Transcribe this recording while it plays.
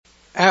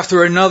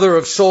After another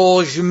of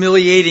Saul's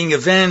humiliating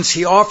events,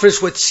 he offers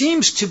what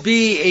seems to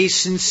be a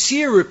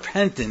sincere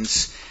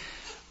repentance,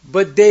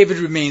 but David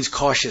remains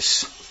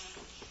cautious.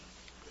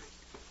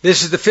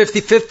 This is the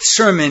 55th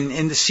sermon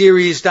in the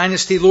series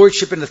Dynasty,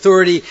 Lordship and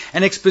Authority,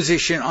 and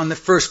Exposition on the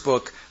first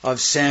book of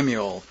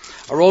Samuel.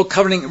 Our old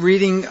covenant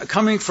reading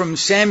coming from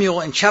Samuel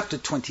in chapter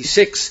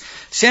 26.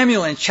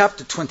 Samuel in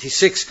chapter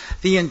 26,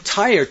 the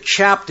entire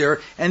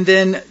chapter, and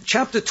then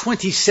chapter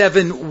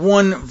 27,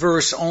 one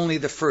verse, only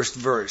the first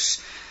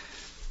verse.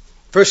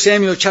 1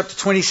 Samuel chapter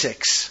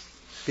 26.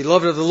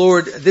 Beloved of the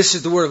Lord, this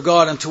is the word of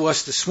God unto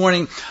us this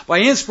morning. By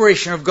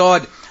inspiration of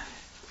God,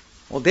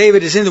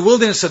 David is in the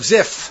wilderness of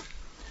Ziph.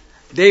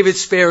 David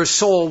spares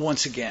Saul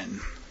once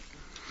again.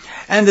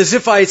 And the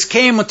Ziphites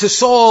came unto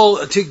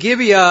Saul to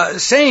Gibeah,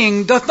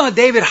 saying, Doth not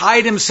David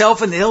hide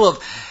himself in the hill of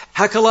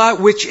Hachilah,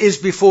 which is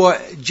before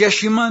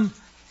Jeshimon?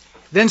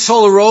 Then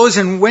Saul arose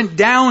and went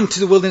down to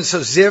the wilderness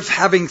of Ziph,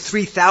 having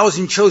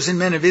 3,000 chosen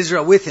men of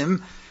Israel with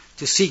him,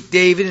 to seek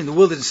David in the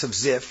wilderness of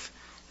Ziph.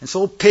 And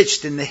Saul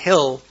pitched in the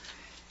hill,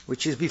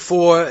 which is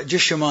before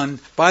Jeshimon,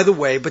 by the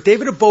way. But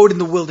David abode in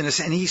the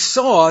wilderness, and he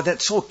saw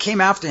that Saul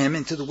came after him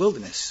into the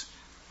wilderness.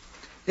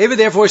 David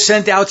therefore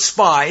sent out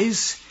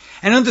spies,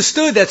 and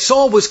understood that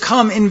Saul was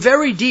come in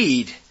very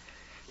deed.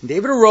 And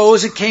David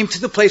arose and came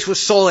to the place where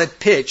Saul had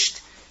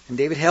pitched. And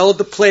David held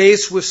the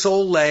place where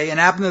Saul lay, and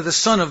Abner the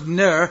son of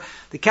Ner,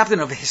 the captain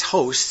of his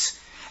hosts.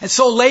 And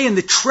Saul lay in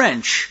the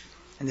trench,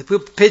 and the people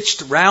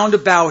pitched round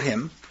about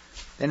him.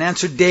 Then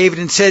answered David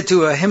and said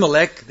to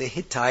Ahimelech the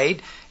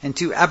Hittite, and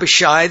to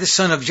Abishai the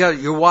son of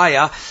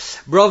Uriah,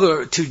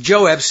 brother to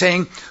Joab,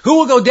 saying, Who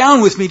will go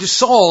down with me to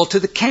Saul to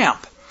the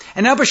camp?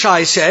 And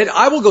Abishai said,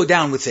 I will go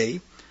down with thee.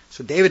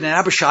 So David and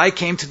Abishai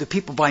came to the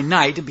people by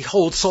night, and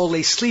behold, Saul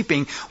lay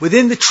sleeping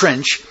within the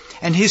trench,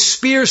 and his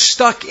spear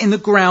stuck in the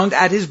ground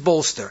at his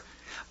bolster.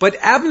 But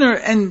Abner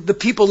and the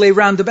people lay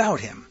round about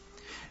him.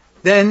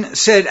 Then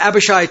said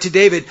Abishai to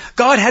David,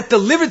 God hath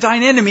delivered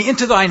thine enemy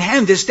into thine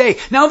hand this day.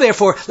 Now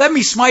therefore, let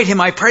me smite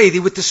him, I pray thee,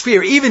 with the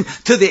spear, even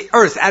to the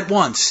earth at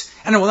once,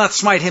 and I will not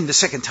smite him the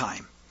second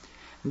time.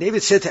 And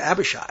David said to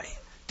Abishai,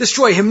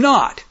 Destroy him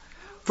not.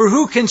 For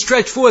who can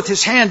stretch forth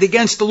his hand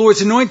against the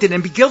Lord's anointed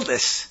and be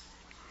guiltless?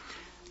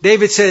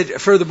 David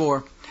said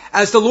furthermore,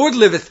 As the Lord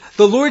liveth,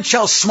 the Lord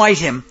shall smite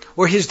him,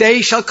 or his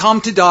day shall come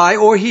to die,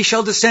 or he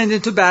shall descend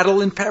into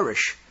battle and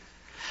perish.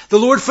 The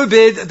Lord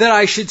forbid that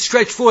I should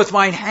stretch forth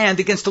mine hand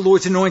against the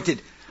Lord's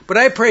anointed. But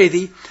I pray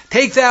thee,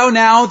 take thou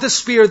now the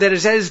spear that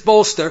is at his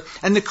bolster,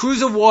 and the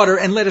cruse of water,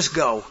 and let us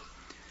go.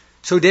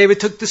 So David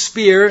took the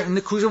spear and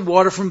the cruse of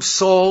water from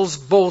Saul's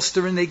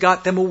bolster, and they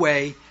got them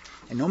away.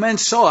 And no man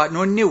saw it,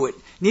 nor knew it,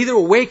 neither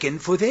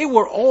awakened, for they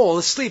were all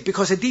asleep,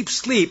 because a deep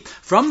sleep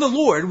from the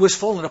Lord was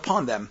fallen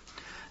upon them.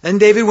 Then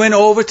David went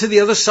over to the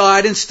other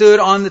side, and stood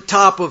on the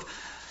top of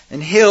an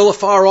hill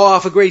afar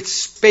off, a great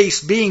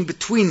space being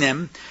between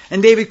them.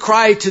 And David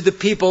cried to the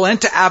people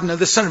and to Abner,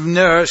 the son of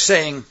Ner,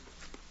 saying,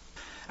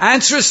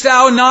 Answerest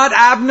thou not,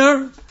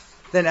 Abner?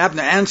 Then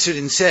Abner answered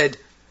and said,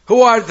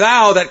 Who art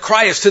thou that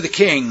criest to the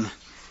king?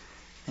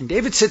 And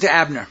David said to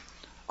Abner,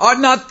 Art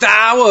not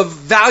thou a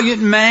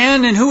valiant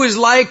man, and who is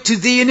like to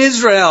thee in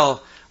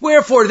Israel?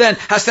 Wherefore then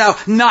hast thou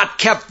not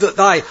kept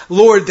thy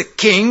lord the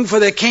king? For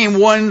there came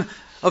one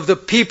of the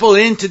people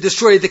in to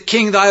destroy the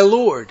king thy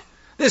lord.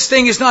 This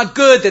thing is not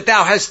good that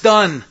thou hast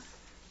done.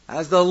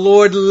 As the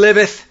Lord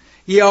liveth,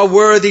 ye are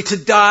worthy to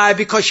die,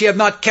 because ye have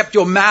not kept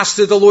your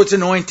master the Lord's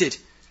anointed.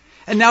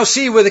 And now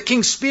see where the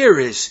king's spear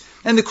is,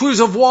 and the cruse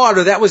of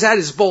water that was at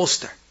his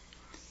bolster.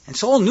 And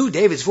Saul knew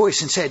David's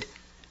voice, and said,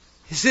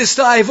 Is this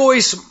thy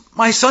voice,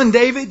 my son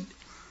David?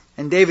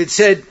 And David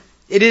said,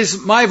 It is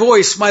my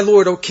voice, my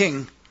lord, O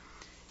king.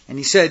 And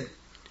he said,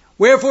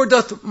 Wherefore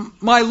doth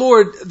my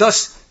lord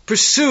thus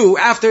pursue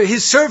after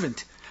his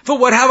servant? For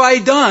what have I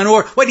done,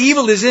 or what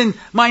evil is in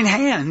mine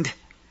hand?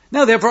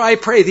 Now therefore I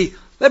pray thee,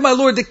 let my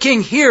lord the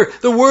king hear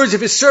the words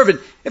of his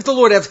servant. If the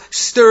Lord have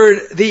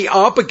stirred thee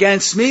up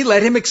against me,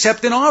 let him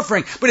accept an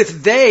offering. But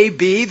if they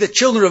be the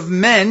children of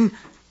men,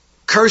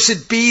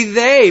 cursed be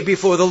they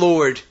before the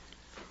Lord.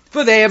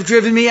 For they have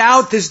driven me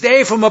out this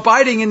day from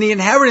abiding in the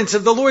inheritance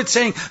of the Lord,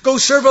 saying, Go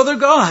serve other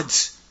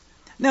gods.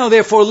 Now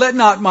therefore let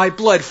not my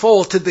blood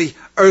fall to the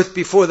earth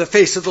before the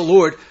face of the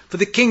Lord. For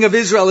the king of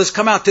Israel is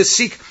come out to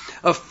seek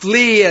a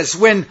flea, as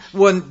when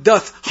one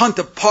doth hunt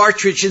a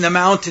partridge in the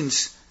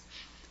mountains.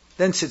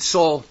 Then said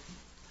Saul,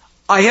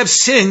 I have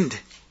sinned.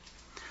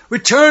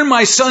 Return,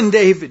 my son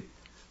David,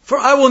 for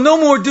I will no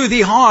more do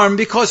thee harm,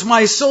 because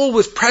my soul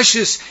was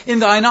precious in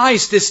thine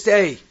eyes this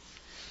day.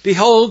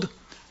 Behold,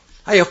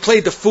 I have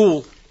played the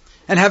fool,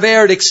 and have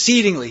erred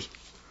exceedingly.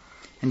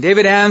 And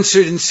David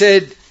answered and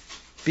said,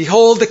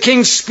 Behold the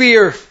king's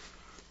spear,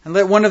 and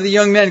let one of the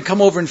young men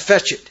come over and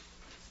fetch it.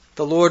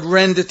 The Lord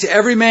render to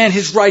every man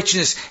his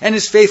righteousness and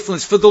his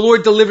faithfulness, for the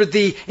Lord delivered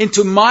thee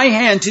into my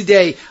hand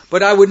today,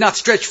 but I would not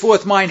stretch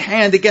forth mine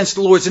hand against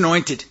the Lord's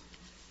anointed.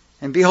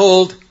 And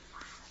behold,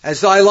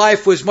 as thy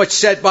life was much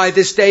set by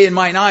this day in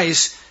mine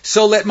eyes,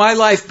 so let my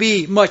life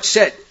be much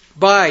set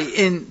by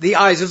in the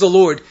eyes of the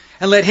Lord,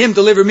 and let him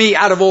deliver me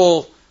out of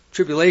all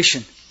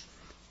tribulation.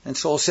 And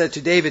Saul said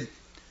to David,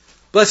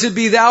 Blessed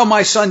be thou,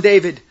 my son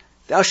David.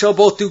 Thou shalt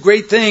both do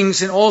great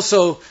things, and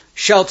also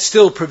shalt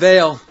still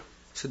prevail.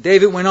 So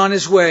David went on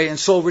his way, and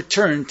Saul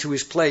returned to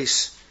his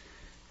place.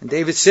 And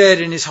David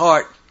said in his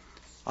heart,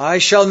 I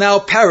shall now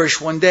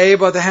perish one day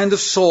by the hand of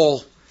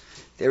Saul.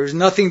 There is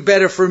nothing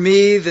better for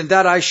me than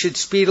that I should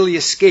speedily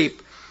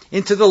escape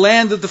into the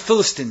land of the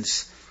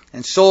Philistines.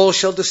 And Saul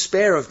shall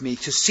despair of me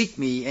to seek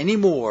me any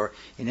more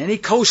in any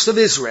coast of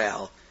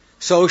Israel.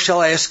 So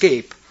shall I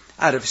escape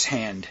out of his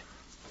hand.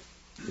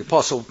 The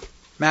Apostle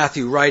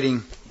Matthew,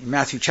 writing in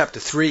Matthew chapter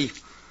 3,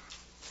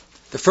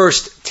 the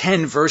first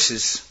 10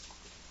 verses.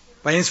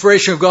 By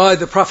inspiration of God,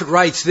 the prophet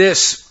writes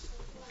this,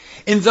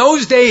 In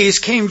those days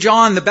came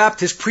John the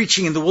Baptist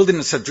preaching in the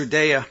wilderness of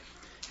Judea,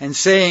 and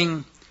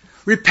saying,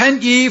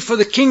 Repent ye, for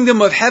the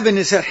kingdom of heaven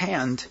is at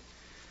hand.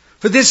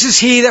 For this is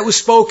he that was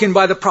spoken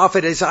by the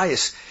prophet Isaiah,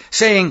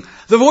 saying,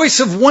 The voice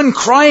of one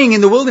crying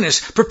in the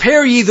wilderness,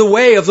 Prepare ye the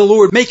way of the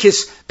Lord, make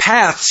his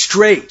path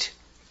straight.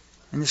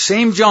 And the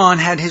same John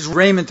had his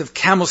raiment of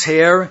camel's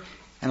hair,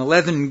 and a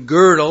leathern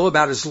girdle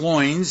about his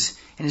loins,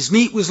 and his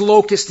meat was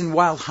locust and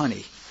wild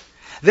honey.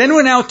 Then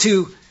went out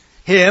to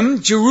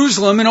him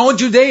Jerusalem and all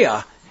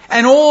Judea,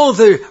 and all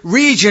the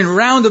region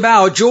round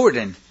about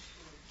Jordan,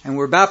 and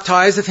were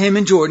baptized of him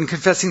in Jordan,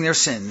 confessing their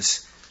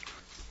sins.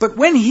 But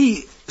when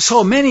he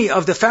saw many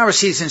of the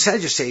Pharisees and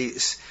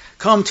Sadducees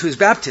come to his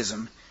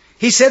baptism,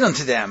 he said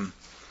unto them,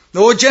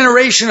 O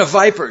generation of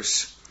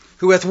vipers,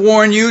 who hath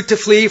warned you to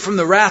flee from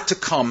the wrath to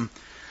come,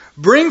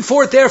 bring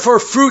forth therefore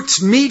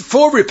fruits meet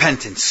for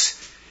repentance.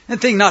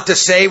 And think not to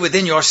say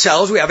within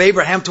yourselves, We have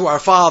Abraham to our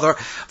father.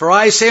 For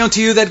I say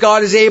unto you that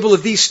God is able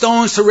of these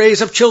stones to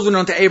raise up children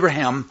unto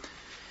Abraham.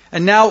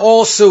 And now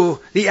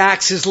also the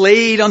axe is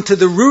laid unto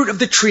the root of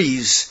the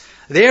trees.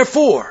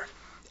 Therefore,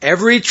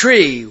 every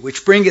tree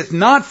which bringeth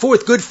not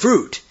forth good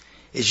fruit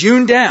is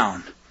hewn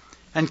down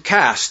and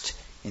cast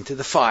into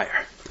the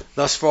fire.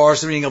 Thus far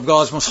as the reading of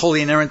God's most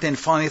holy, inerrant, and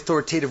finally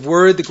authoritative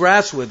word. The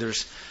grass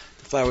withers,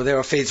 the flower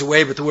thereof fades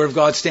away, but the word of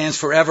God stands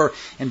forever.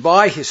 And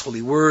by his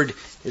holy word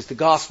is the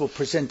gospel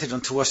presented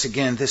unto us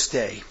again this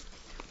day.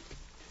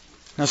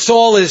 Now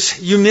Saul is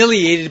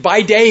humiliated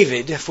by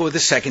David for the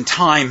second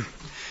time.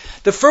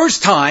 The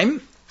first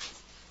time,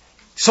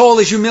 Saul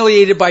is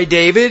humiliated by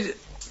David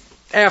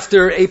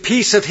after a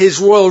piece of his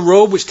royal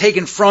robe was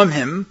taken from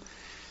him,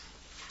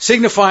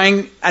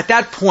 signifying at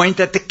that point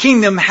that the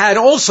kingdom had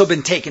also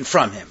been taken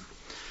from him.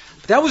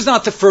 But that was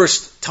not the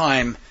first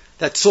time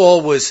that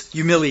Saul was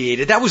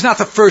humiliated. That was not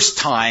the first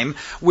time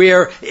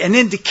where an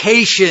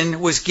indication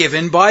was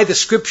given by the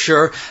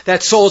scripture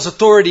that Saul's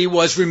authority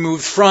was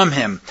removed from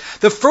him.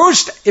 The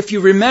first, if you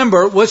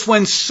remember, was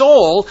when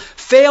Saul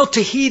failed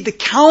to heed the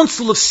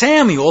counsel of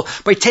Samuel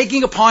by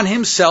taking upon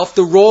himself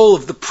the role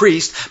of the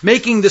priest,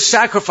 making the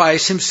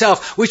sacrifice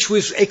himself, which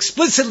was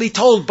explicitly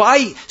told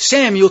by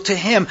Samuel to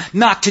him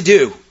not to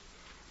do.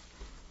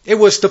 It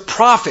was the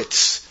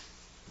prophet's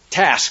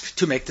task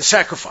to make the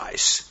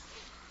sacrifice.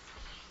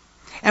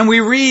 And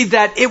we read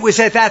that it was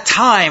at that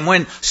time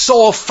when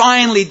Saul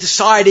finally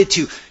decided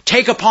to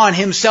take upon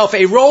himself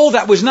a role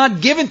that was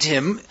not given to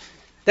him,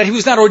 that he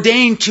was not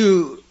ordained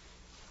to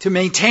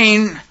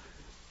maintain,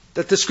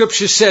 that the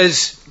scripture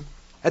says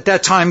at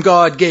that time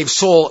God gave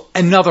Saul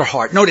another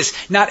heart. Notice,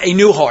 not a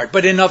new heart,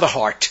 but another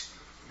heart.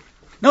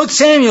 Note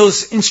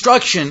Samuel's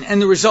instruction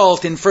and the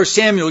result in 1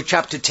 Samuel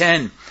chapter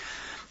 10.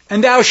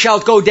 And thou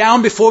shalt go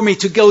down before me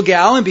to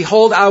Gilgal, and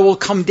behold, I will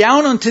come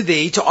down unto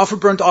thee to offer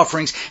burnt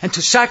offerings, and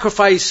to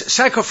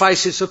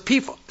sacrifices of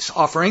peace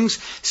offerings.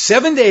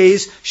 7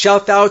 days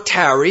shalt thou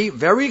tarry,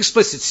 very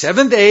explicit,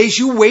 7 days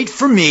you wait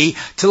for me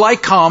till I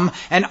come,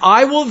 and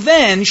I will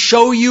then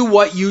show you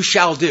what you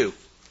shall do.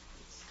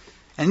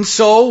 And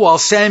so, while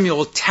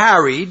Samuel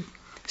tarried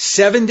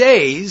 7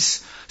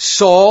 days,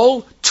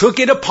 Saul took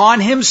it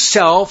upon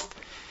himself,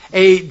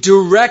 a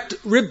direct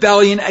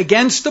rebellion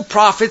against the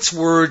prophet's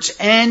words,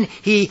 and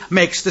he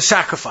makes the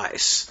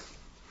sacrifice.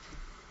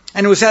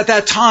 And it was at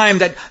that time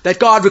that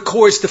God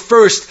records the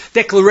first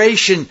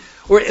declaration,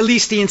 or at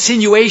least the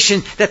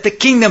insinuation, that the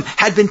kingdom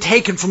had been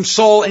taken from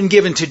Saul and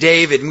given to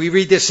David. And we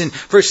read this in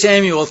 1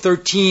 Samuel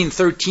 13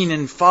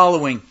 and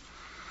following.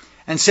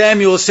 And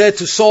Samuel said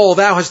to Saul,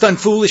 Thou hast done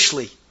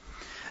foolishly.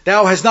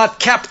 Thou hast not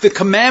kept the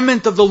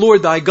commandment of the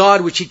Lord thy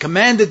God, which he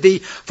commanded thee.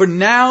 For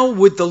now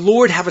would the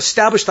Lord have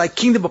established thy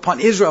kingdom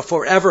upon Israel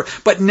forever.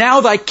 But now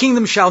thy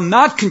kingdom shall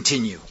not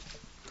continue.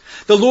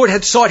 The Lord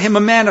had sought him a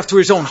man after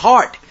his own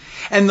heart.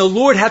 And the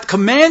Lord hath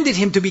commanded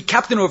him to be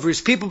captain over his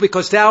people,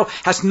 because thou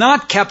hast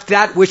not kept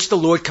that which the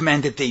Lord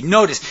commanded thee.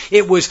 Notice,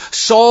 it was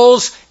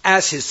Saul's,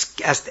 as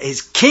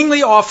his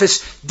kingly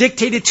office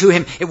dictated to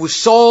him, it was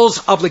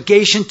Saul's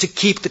obligation to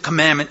keep the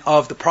commandment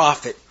of the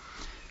prophet.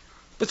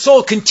 But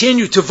Saul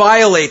continued to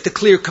violate the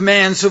clear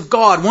commands of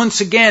God, once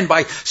again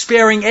by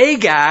sparing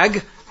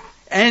Agag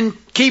and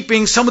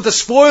keeping some of the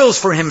spoils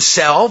for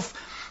himself,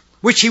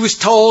 which he was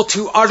told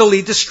to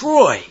utterly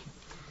destroy.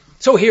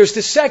 So here's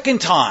the second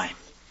time.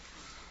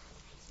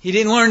 He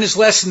didn't learn his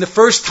lesson the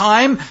first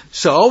time,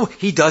 so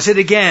he does it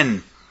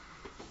again.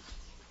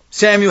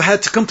 Samuel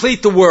had to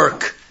complete the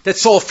work that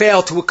Saul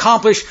failed to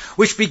accomplish,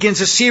 which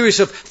begins a series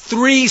of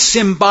three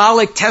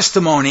symbolic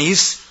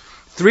testimonials,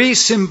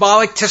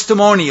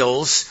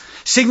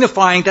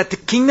 signifying that the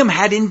kingdom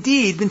had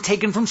indeed been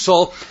taken from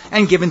Saul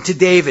and given to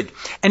David.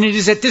 And it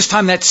is at this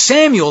time that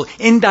Samuel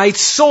indicts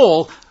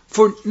Saul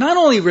for not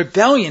only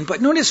rebellion,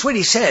 but notice what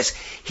he says.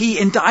 He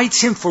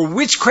indicts him for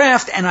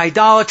witchcraft and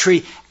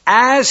idolatry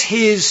as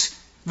his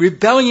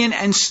rebellion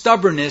and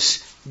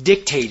stubbornness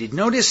dictated.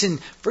 Notice in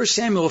 1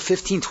 Samuel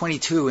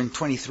 15:22 and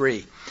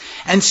 23.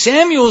 And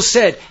Samuel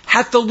said,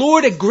 hath the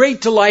Lord a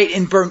great delight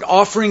in burnt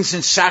offerings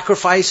and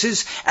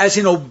sacrifices, as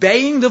in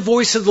obeying the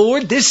voice of the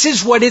Lord? This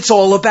is what it's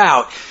all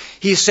about.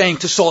 He's saying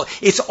to Saul,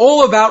 it's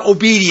all about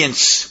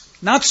obedience,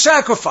 not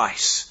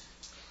sacrifice.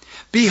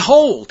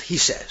 Behold, he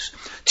says,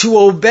 to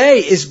obey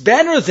is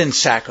better than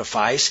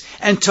sacrifice,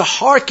 and to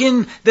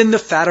hearken than the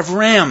fat of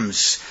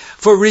rams.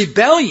 For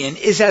rebellion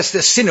is as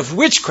the sin of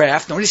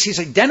witchcraft. Notice he's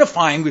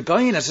identifying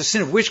rebellion as a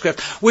sin of witchcraft,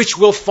 which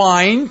will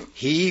find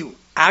he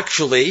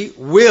actually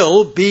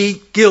will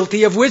be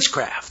guilty of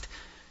witchcraft.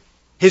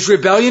 His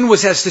rebellion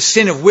was as the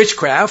sin of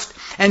witchcraft,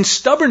 and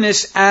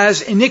stubbornness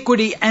as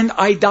iniquity and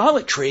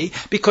idolatry,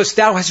 because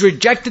thou hast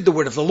rejected the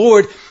word of the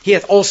Lord, he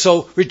hath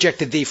also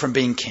rejected thee from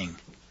being king.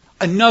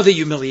 Another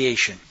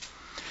humiliation.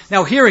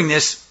 Now, hearing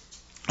this,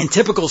 in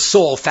typical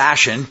Saul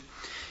fashion,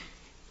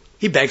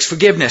 he begs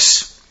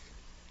forgiveness.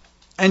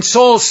 And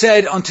Saul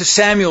said unto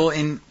Samuel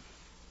in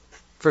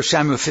 1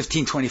 Samuel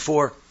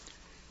 15:24,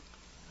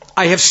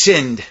 I have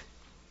sinned,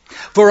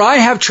 for I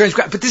have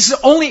transgressed. But this is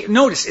only,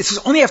 notice, this is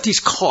only after he's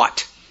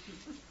caught.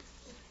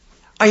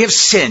 I have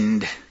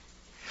sinned,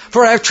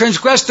 for I have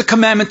transgressed the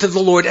commandment of the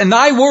Lord and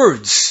thy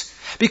words,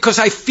 because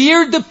I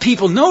feared the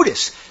people.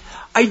 Notice,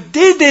 I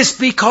did this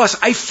because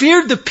I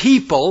feared the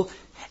people,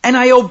 and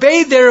I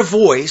obeyed their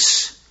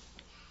voice.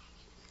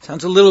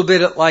 Sounds a little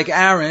bit like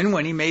Aaron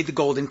when he made the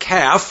golden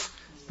calf,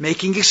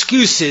 making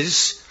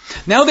excuses.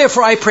 Now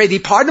therefore I pray thee,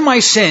 pardon my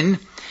sin,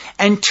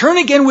 and turn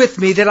again with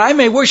me, that I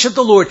may worship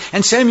the Lord.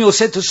 And Samuel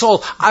said to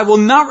Saul, I will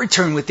not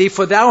return with thee,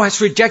 for thou hast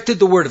rejected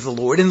the word of the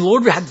Lord, and the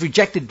Lord hath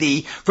rejected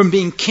thee from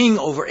being king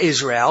over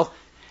Israel.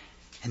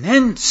 And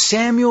then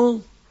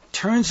Samuel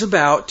turns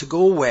about to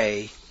go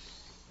away,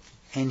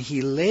 and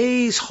he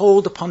lays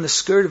hold upon the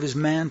skirt of his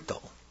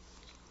mantle,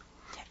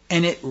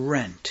 and it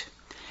rent.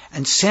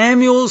 And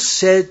Samuel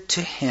said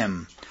to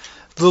him,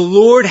 the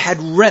Lord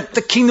had rent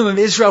the kingdom of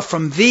Israel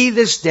from thee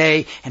this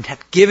day, and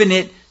hath given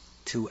it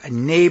to a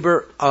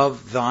neighbor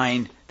of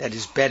thine that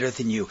is better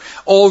than you.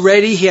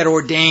 Already he had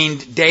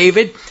ordained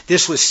David.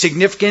 This was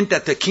significant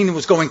that the kingdom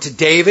was going to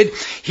David.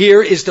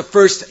 Here is the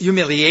first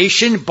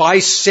humiliation by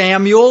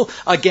Samuel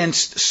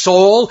against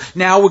Saul.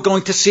 Now we're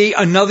going to see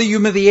another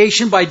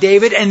humiliation by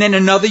David, and then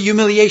another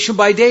humiliation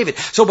by David.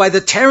 So by the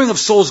tearing of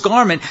Saul's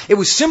garment, it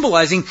was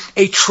symbolizing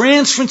a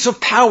transference of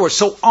power.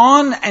 So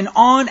on and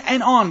on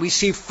and on. We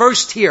see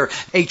first here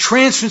a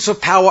transference of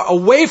power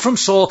away from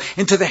Saul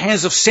into the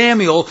hands of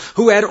Samuel,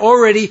 who had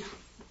already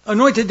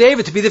anointed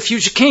David to be the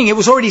future king. It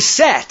was already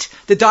set.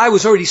 The die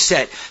was already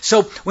set.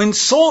 So when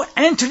Saul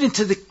entered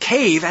into the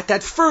cave at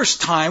that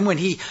first time, when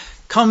he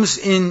comes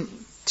in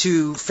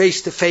to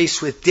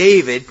face with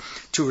David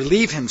to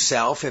relieve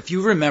himself, if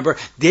you remember,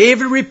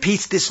 David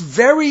repeats this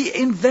very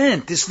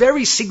event, this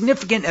very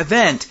significant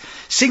event,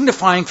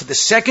 signifying for the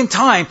second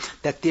time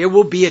that there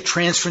will be a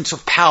transference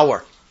of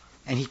power.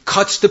 And he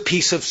cuts the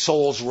piece of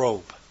Saul's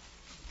robe.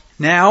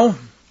 Now,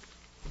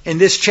 in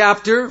this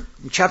chapter,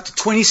 in chapter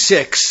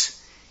 26,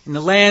 in the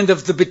land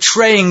of the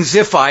betraying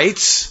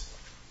Ziphites,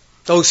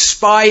 those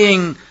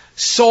spying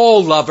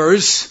Saul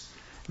lovers,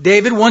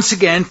 David once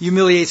again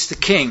humiliates the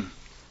king.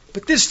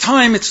 But this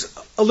time it's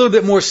a little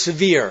bit more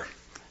severe.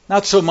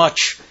 Not so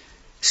much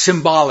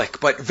symbolic,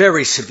 but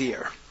very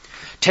severe.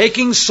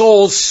 Taking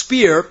Saul's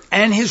spear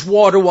and his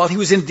water while he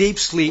was in deep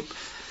sleep,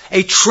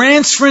 a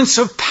transference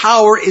of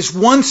power is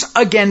once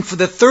again, for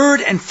the third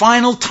and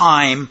final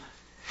time,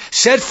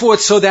 set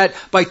forth so that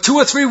by 2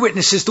 or 3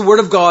 witnesses, the word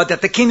of God,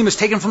 that the kingdom is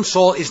taken from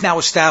Saul, is now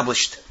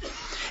established.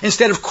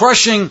 Instead of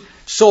crushing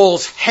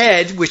Saul's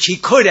head, which he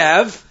could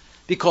have,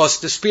 because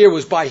the spear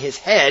was by his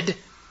head,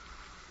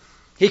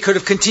 he could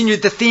have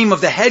continued the theme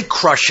of the head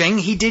crushing.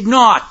 He did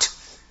not.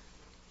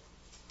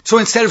 So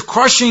instead of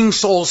crushing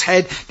Saul's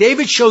head,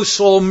 David shows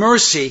Saul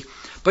mercy,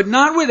 but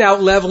not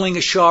without leveling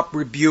a sharp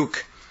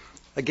rebuke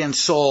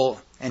against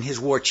Saul and his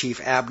war chief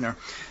Abner.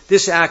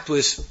 This act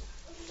was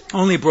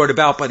only brought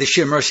about by the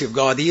sheer mercy of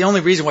God. The only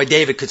reason why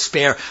David could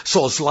spare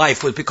Saul's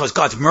life was because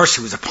God's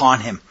mercy was upon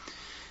him.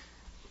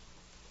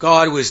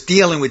 God was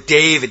dealing with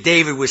David.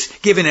 David was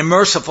given a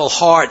merciful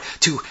heart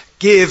to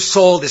give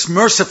Saul this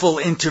merciful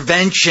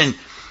intervention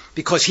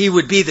because he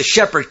would be the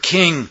shepherd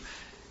king.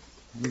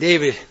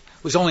 David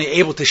was only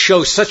able to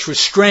show such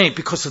restraint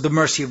because of the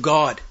mercy of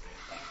God.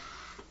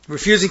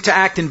 Refusing to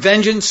act in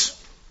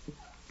vengeance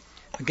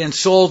against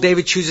Saul,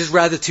 David chooses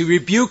rather to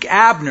rebuke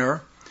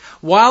Abner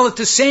while at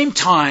the same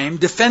time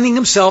defending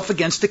himself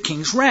against the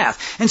king's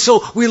wrath. And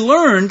so we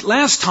learned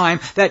last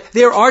time that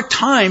there are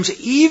times,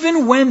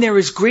 even when there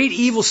is great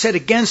evil set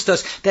against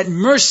us, that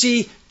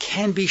mercy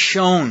can be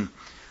shown,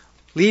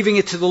 leaving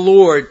it to the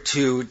Lord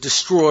to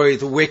destroy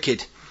the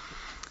wicked.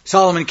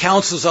 Solomon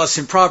counsels us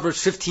in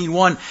Proverbs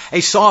 15:1,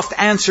 a soft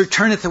answer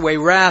turneth away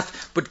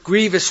wrath, but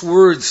grievous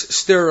words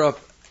stir up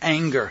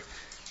anger.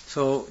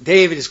 So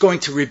David is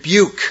going to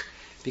rebuke,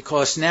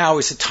 because now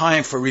is the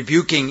time for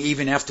rebuking,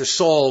 even after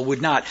Saul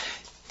would not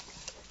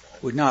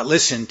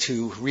listen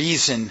to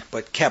reason,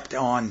 but kept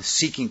on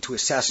seeking to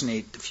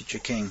assassinate the future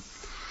king.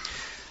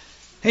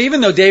 Even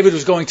though David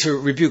was going to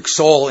rebuke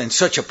Saul in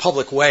such a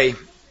public way,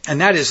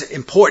 and that is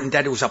important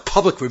that it was a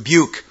public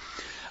rebuke,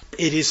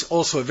 it is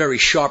also a very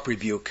sharp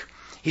rebuke.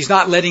 He's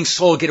not letting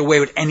Saul get away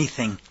with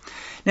anything.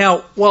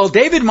 Now, while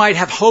David might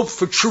have hoped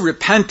for true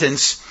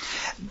repentance,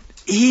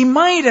 he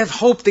might have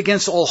hoped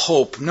against all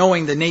hope,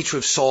 knowing the nature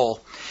of Saul.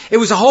 It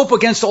was a hope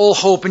against all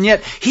hope, and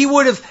yet he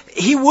would have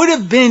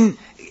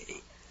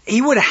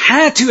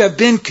had to have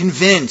been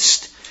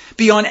convinced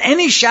beyond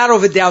any shadow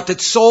of a doubt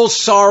that Saul's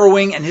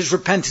sorrowing and his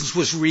repentance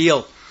was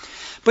real.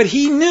 But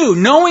he knew,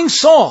 knowing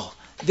Saul,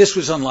 this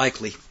was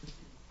unlikely.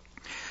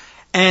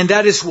 And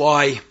that is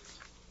why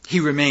he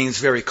remains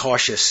very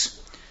cautious.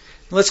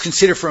 Let's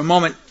consider for a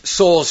moment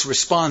Saul's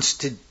response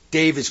to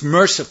David's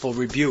merciful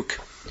rebuke.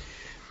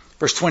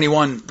 Verse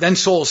 21, then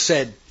Saul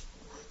said,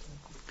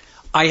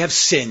 I have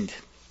sinned.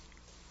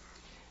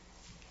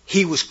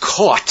 He was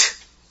caught,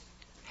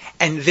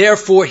 and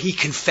therefore he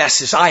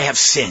confesses, I have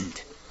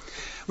sinned.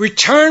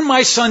 Return,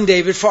 my son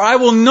David, for I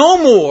will no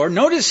more,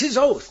 notice his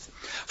oath,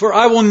 for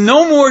I will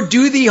no more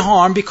do thee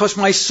harm, because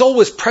my soul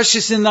was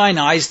precious in thine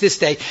eyes this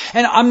day.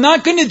 And I'm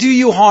not going to do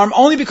you harm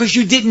only because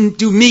you didn't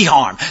do me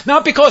harm.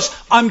 Not because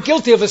I'm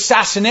guilty of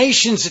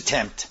assassination's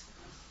attempt.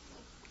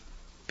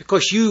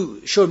 Because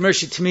you showed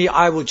mercy to me,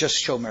 I will just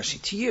show mercy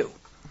to you.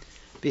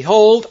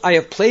 Behold, I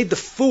have played the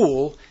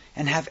fool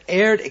and have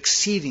erred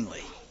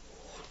exceedingly.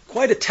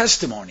 Quite a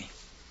testimony.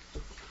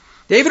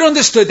 David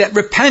understood that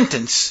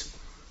repentance,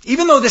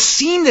 even though this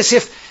seemed as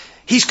if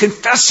he's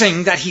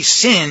confessing that he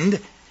sinned,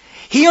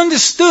 he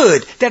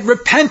understood that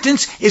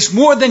repentance is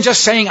more than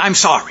just saying, I'm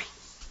sorry.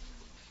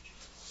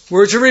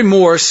 Words of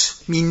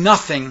remorse mean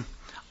nothing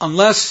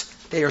unless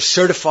they are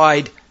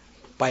certified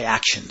by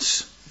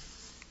actions.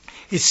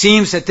 It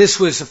seems that this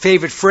was a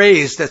favorite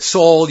phrase that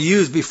Saul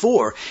used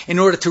before in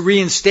order to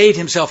reinstate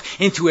himself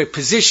into a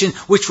position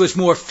which was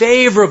more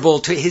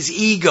favorable to his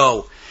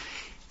ego.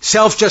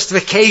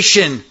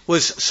 Self-justification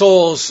was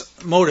Saul's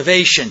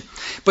motivation.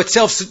 But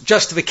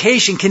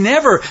self-justification can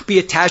never be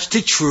attached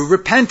to true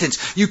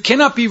repentance. You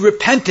cannot be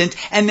repentant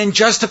and then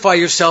justify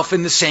yourself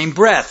in the same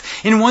breath.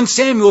 In 1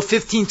 Samuel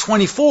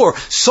 15:24,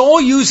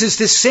 Saul uses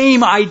this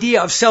same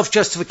idea of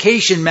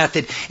self-justification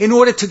method in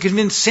order to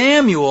convince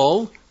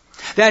Samuel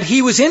that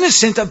he was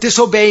innocent of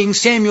disobeying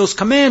Samuel's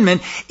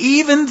commandment,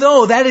 even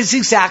though that is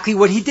exactly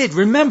what he did.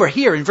 Remember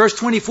here in verse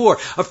 24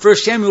 of 1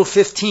 Samuel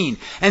 15,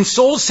 and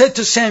Saul said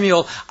to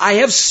Samuel, I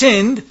have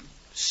sinned,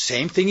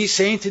 same thing he's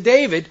saying to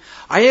David,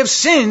 I have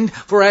sinned,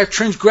 for I have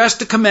transgressed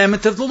the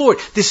commandment of the Lord.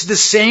 This is the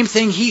same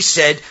thing he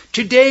said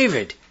to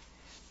David.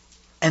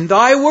 And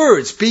thy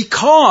words,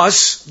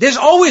 because, there's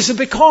always a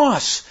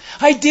because.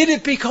 I did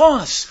it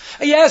because.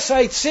 Yes,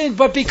 I sinned,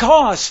 but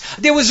because.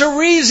 There was a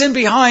reason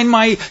behind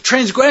my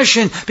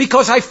transgression,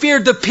 because I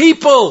feared the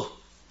people.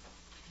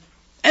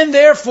 And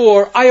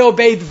therefore, I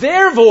obeyed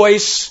their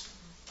voice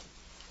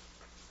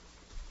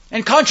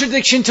in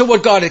contradiction to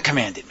what God had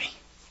commanded me.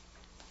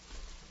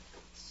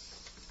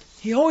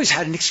 He always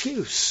had an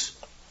excuse.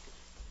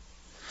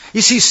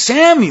 You see,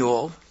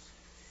 Samuel,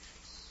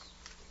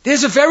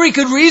 there's a very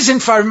good reason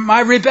for my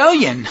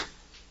rebellion.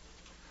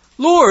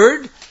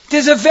 Lord,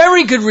 there's a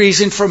very good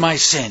reason for my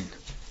sin.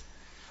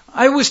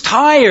 I was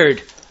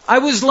tired. I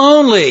was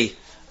lonely.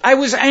 I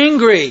was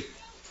angry.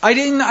 I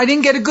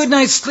didn't get a good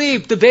night's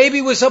sleep. The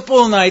baby was up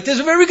all night. There's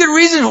a very good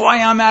reason why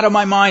I'm out of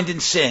my mind in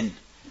sin.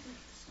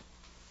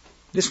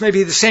 This may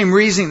be the same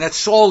reasoning that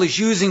Saul is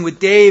using with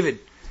David.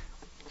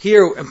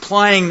 Here,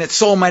 implying that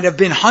Saul might have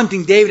been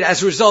hunting David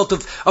as a result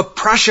of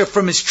pressure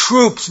from his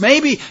troops.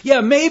 Maybe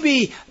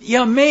I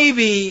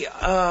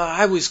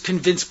was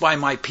convinced by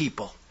my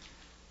people.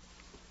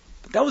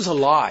 But that was a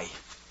lie.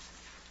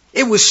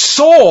 It was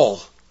Saul,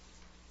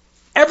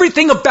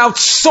 everything about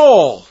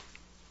Saul,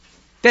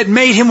 that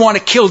made him want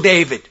to kill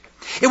David.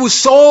 It was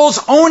Saul's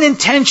own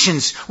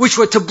intentions which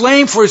were to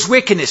blame for his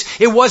wickedness.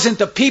 It wasn't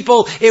the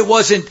people. It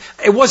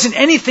wasn't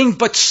anything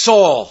but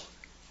Saul.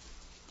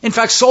 In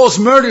fact, Saul's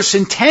murderous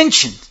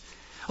intention,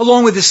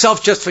 along with his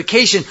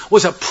self-justification,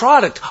 was a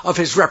product of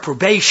his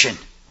reprobation.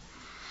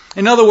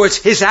 In other words,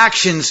 his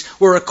actions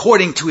were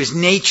according to his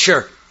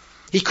nature.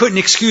 He couldn't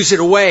excuse it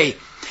away.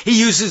 He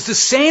uses the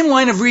same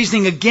line of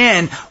reasoning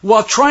again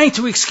while trying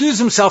to excuse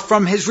himself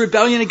from his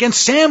rebellion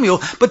against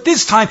Samuel, but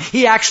this time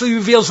he actually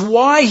reveals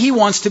why he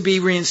wants to be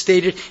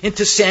reinstated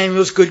into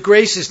Samuel's good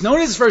graces.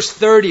 Notice verse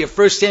 30 of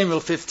 1 Samuel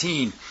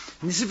 15.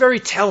 And this is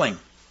very telling.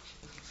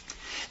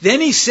 Then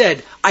he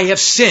said, I have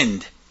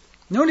sinned.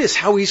 Notice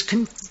how he's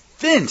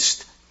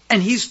convinced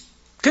and he's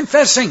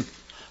confessing,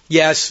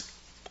 yes,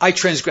 I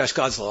transgressed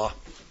God's law.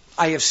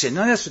 I have sinned.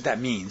 Now that's what that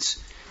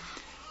means.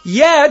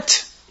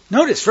 Yet,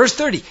 notice verse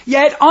 30,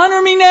 yet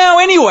honor me now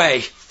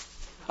anyway.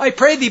 I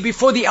pray thee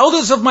before the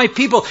elders of my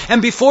people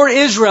and before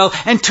Israel,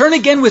 and turn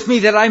again with me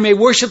that I may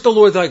worship the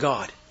Lord thy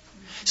God.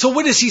 So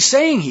what is he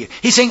saying here?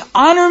 He's saying,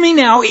 honor me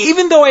now,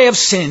 even though I have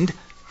sinned,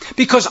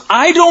 because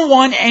I don't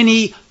want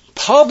any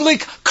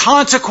public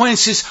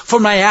consequences for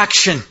my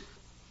action.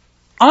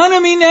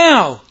 Honor me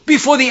now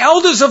before the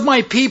elders of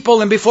my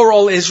people and before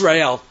all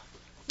Israel.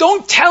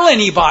 Don't tell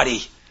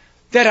anybody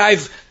that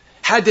I've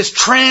had this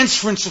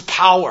transference of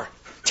power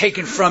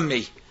taken from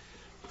me.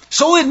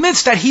 Saul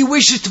admits that he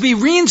wishes to be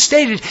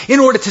reinstated in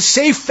order to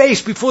save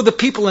face before the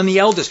people and the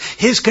elders.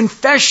 His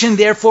confession,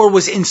 therefore,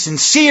 was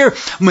insincere,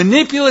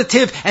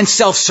 manipulative, and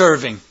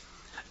self-serving.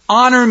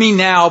 Honor me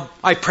now,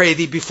 I pray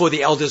thee, before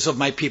the elders of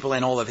my people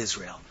and all of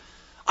Israel.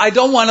 I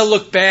don't want to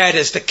look bad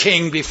as the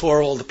king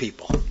before all the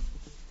people.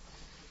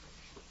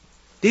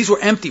 These were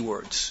empty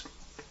words.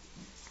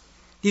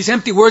 These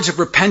empty words of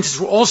repentance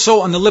were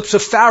also on the lips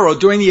of Pharaoh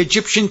during the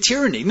Egyptian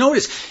tyranny.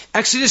 Notice,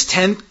 Exodus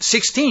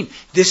 10:16.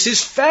 This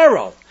is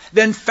Pharaoh.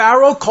 Then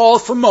Pharaoh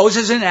called for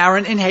Moses and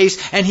Aaron in haste,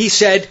 and he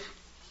said,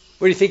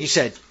 what do you think he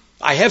said?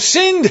 I have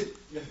sinned.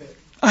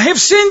 I have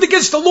sinned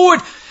against the Lord,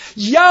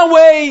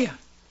 Yahweh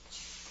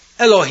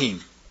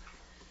Elohim.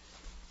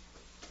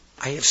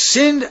 I have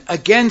sinned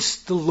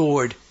against the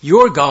Lord,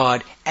 your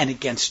God, and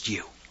against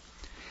you.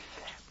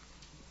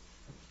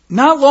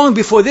 Not long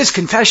before this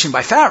confession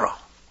by Pharaoh,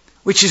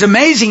 which is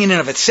amazing in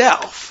and of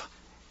itself,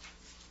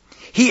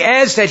 he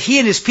adds that he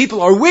and his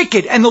people are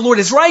wicked and the Lord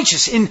is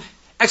righteous in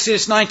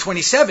Exodus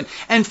 9:27.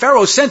 And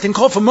Pharaoh sent and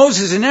called for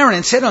Moses and Aaron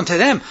and said unto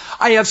them,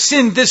 I have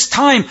sinned this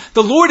time.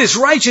 The Lord is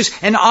righteous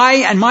and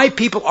I and my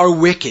people are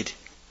wicked.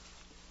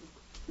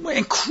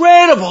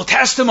 Incredible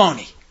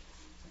testimony.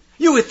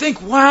 You would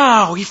think,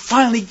 wow, he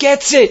finally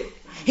gets it.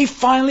 He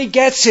finally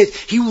gets it.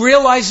 He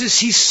realizes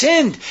he's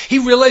sinned. He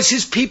realizes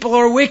his people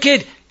are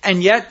wicked.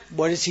 And yet,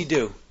 what does he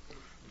do?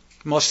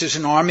 He musters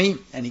an army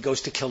and he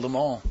goes to kill them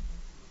all.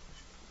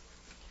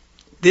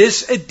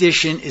 This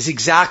addition is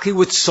exactly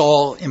what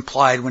Saul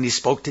implied when he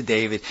spoke to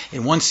David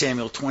in 1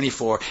 Samuel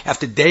 24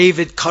 after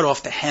David cut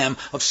off the hem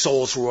of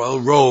Saul's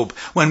royal robe.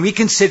 When we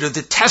consider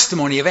the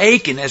testimony of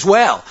Achan as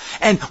well,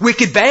 and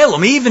wicked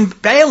Balaam, even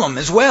Balaam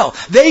as well,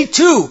 they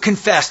too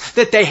confessed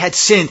that they had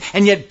sinned,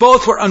 and yet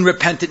both were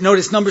unrepentant.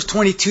 Notice Numbers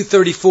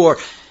 22:34.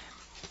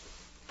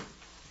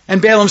 And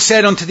Balaam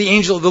said unto the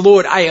angel of the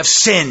Lord, I have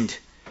sinned,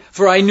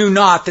 for I knew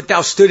not that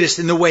thou stoodest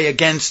in the way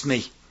against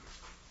me.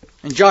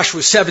 And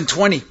Joshua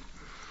 7:20.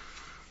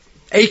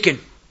 Achan.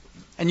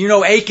 And you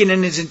know Achan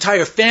and his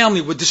entire family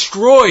were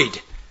destroyed.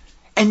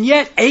 And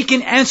yet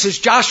Achan answers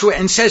Joshua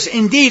and says,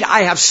 indeed,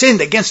 I have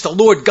sinned against the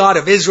Lord God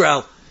of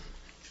Israel.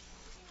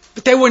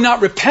 But they were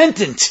not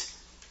repentant.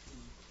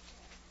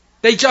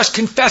 They just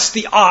confessed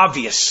the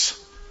obvious.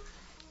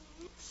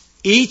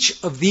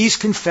 Each of these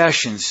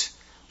confessions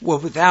were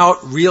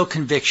without real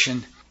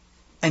conviction,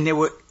 and they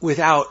were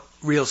without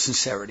real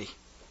sincerity.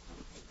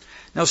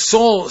 Now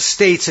Saul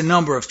states a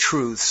number of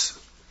truths.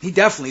 He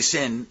definitely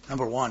sinned,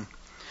 number one.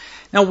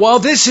 Now, while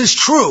this is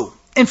true,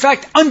 in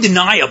fact,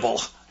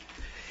 undeniable,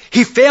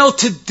 he failed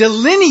to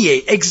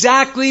delineate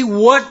exactly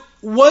what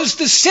was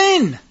the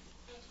sin.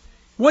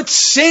 What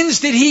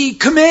sins did he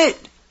commit?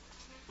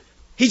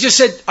 He just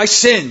said, I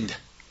sinned.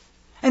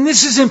 And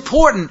this is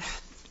important,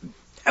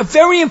 a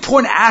very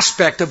important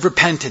aspect of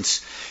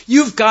repentance.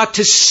 You've got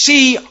to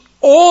see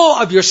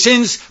all of your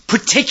sins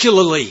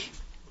particularly.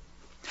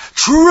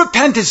 True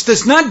repentance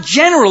does not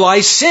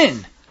generalize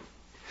sin.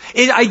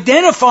 It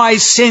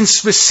identifies sin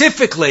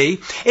specifically.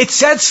 It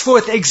sets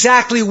forth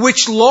exactly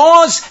which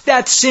laws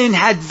that sin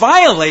had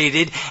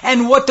violated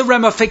and what the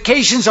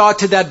ramifications are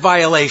to that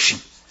violation.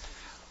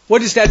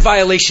 What does that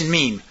violation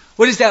mean?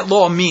 What does that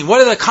law mean?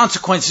 What are the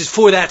consequences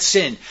for that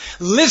sin?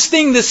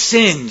 Listing the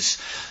sins.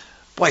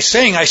 By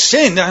saying I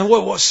sinned,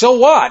 so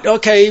what?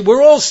 Okay,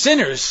 we're all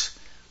sinners.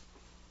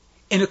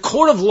 In a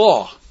court of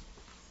law,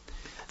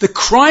 the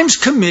crimes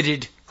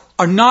committed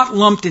are not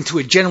lumped into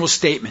a general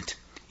statement.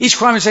 Each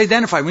crime is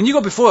identified. When you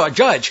go before a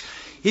judge,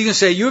 he's going to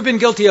say, you've been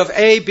guilty of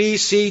A, B,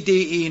 C,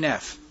 D, E, and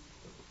F.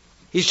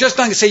 He's just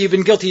not going to say you've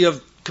been guilty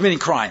of committing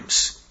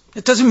crimes.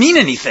 It doesn't mean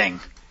anything.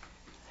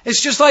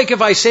 It's just like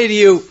if I say to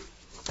you,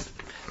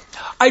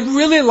 I'd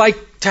really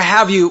like to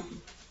have you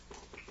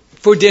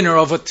for dinner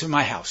over to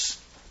my house.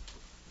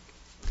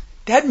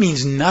 That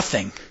means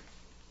nothing.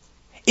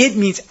 It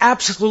means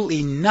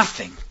absolutely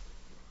nothing.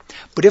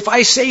 But if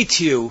I say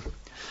to you,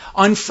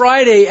 on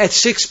Friday at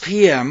 6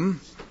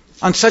 p.m.,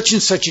 on such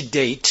and such a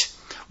date,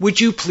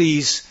 would you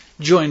please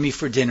join me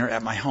for dinner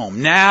at my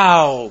home?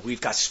 Now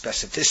we've got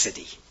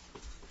specificity.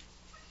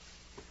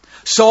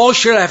 Saul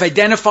should have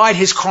identified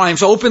his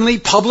crimes openly,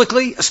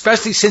 publicly,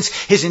 especially since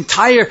his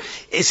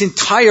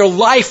entire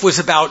life was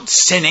about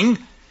sinning.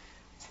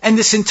 And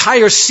this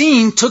entire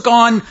scene took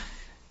on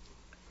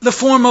the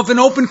form of an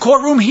open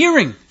courtroom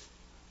hearing.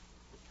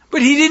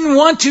 But he didn't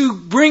want to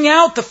bring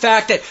out the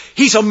fact that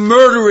he's a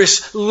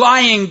murderous,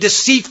 lying,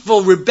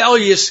 deceitful,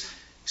 rebellious,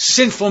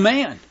 sinful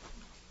man.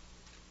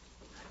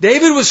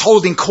 David was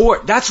holding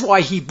court. That's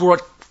why he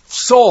brought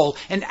Saul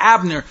and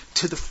Abner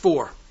to the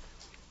fore.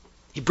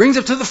 He brings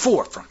them to the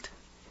forefront.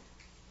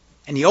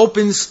 And he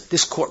opens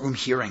this courtroom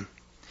hearing.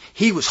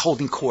 He was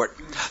holding court.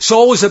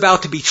 Saul was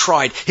about to be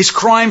tried. His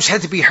crimes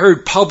had to be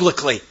heard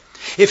publicly.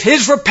 If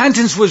his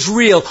repentance was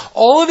real,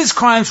 all of his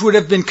crimes would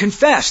have been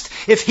confessed.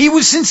 If he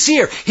was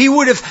sincere, he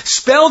would have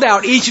spelled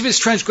out each of his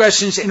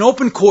transgressions in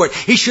open court.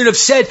 He should have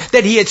said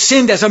that he had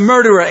sinned as a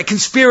murderer, a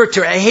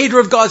conspirator, a hater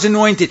of God's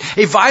anointed,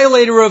 a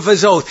violator of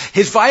his oath,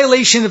 his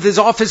violation of his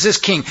office as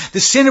king, the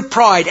sin of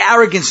pride,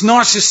 arrogance,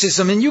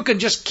 narcissism, and you can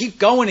just keep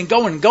going and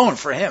going and going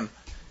for him.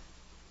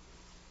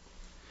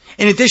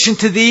 In addition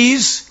to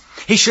these,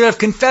 he should have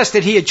confessed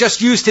that he had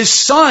just used his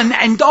son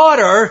and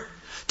daughter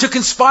to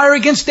conspire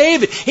against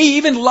David. He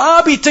even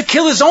lobbied to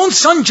kill his own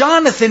son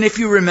Jonathan, if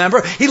you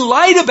remember. He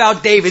lied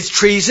about David's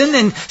treason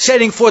and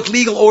setting forth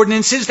legal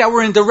ordinances that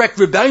were in direct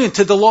rebellion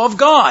to the law of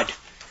God.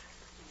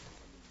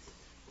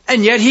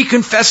 And yet he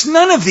confessed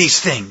none of these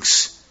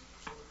things.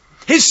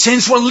 His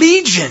sins were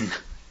legion.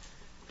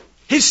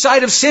 His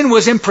sight of sin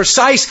was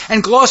imprecise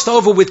and glossed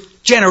over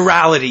with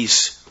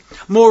generalities.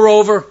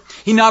 Moreover,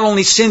 he not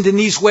only sinned in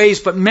these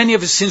ways, but many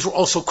of his sins were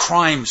also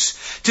crimes.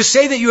 To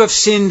say that you have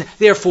sinned,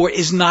 therefore,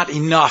 is not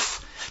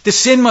enough. The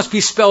sin must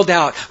be spelled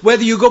out.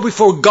 Whether you go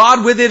before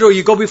God with it or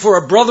you go before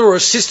a brother or a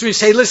sister and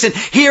say, listen,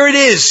 here it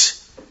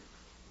is.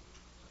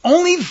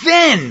 Only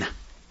then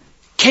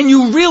can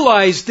you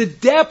realize the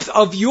depth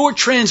of your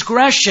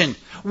transgression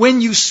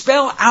when you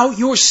spell out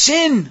your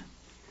sin.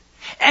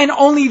 And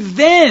only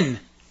then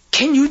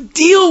can you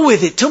deal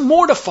with it to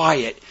mortify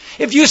it.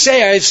 If you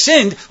say, I have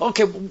sinned,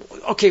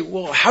 okay,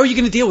 well, how are you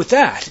going to deal with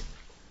that?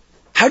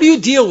 How do you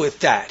deal with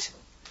that?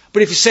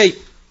 But if you say,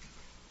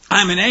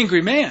 I'm an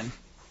angry man,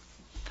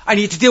 I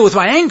need to deal with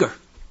my anger.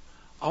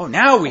 Oh,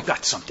 now we've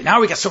got something.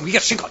 We got to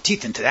sink our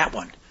teeth into that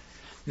one.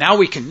 Now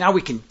we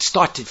can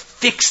start to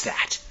fix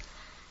that.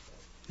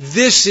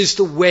 This is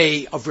the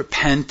way of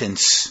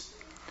repentance.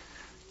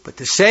 But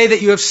to say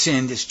that you have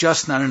sinned is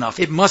just not enough.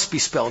 It must be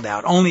spelled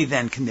out. Only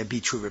then can there be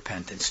true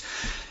repentance.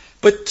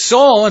 But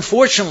Saul,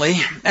 unfortunately,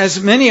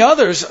 as many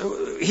others,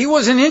 he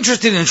wasn't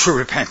interested in true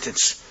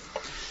repentance.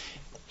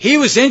 He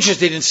was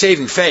interested in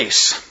saving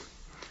face.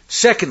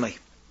 Secondly,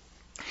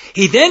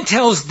 he then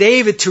tells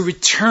David to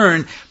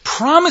return,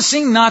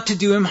 promising not to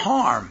do him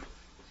harm.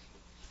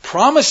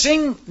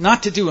 Promising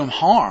not to do him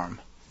harm.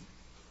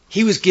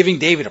 He was giving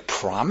David a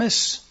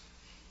promise?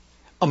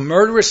 A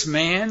murderous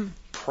man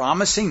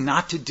promising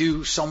not to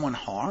do someone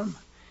harm?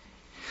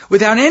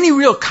 Without any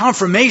real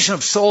confirmation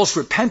of Saul's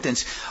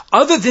repentance,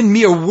 other than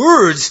mere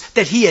words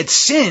that he had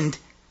sinned,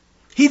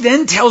 he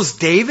then tells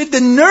David,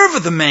 the nerve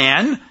of the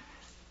man,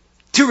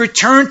 to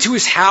return to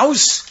his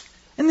house.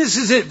 And this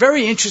is a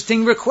very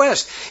interesting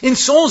request. In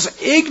Saul's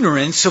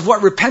ignorance of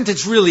what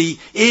repentance really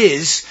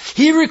is,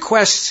 he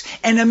requests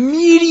an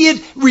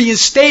immediate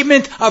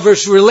reinstatement of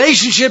his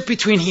relationship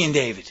between he and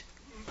David.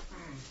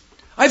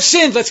 I've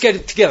sinned, let's get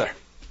it together.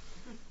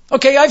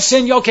 Okay, I've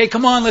sinned. Okay,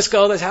 come on, let's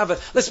go.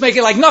 Let's make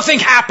it like nothing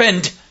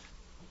happened.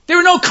 There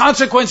are no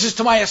consequences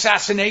to my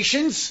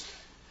assassinations.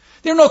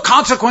 There are no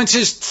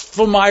consequences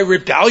for my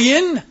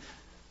rebellion.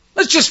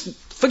 Let's just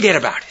forget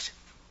about it.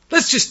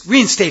 Let's just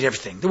reinstate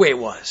everything the way it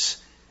was.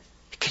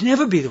 It can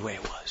never be the way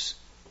it was.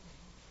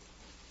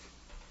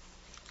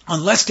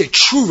 Unless there's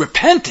true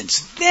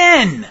repentance,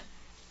 then,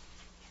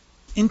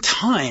 in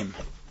time.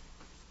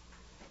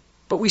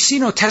 But we see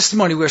no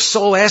testimony where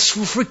Saul asks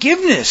for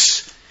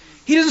forgiveness.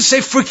 He doesn't say,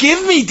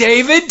 forgive me,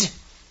 David.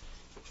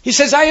 He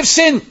says, I have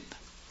sinned.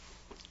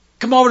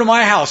 Come over to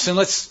my house and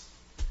let's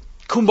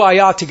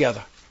kumbaya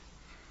together.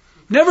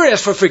 Never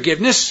ask for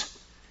forgiveness.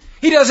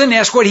 He doesn't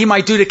ask what he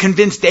might do to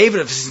convince David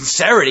of his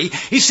sincerity.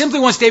 He simply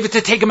wants David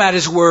to take him at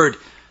his word.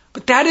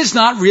 But that is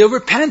not real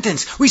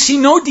repentance. We see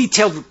no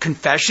detailed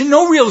confession,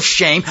 no real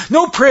shame,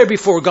 no prayer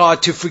before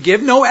God to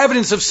forgive, no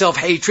evidence of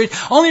self-hatred,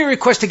 only a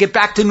request to get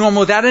back to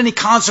normal without any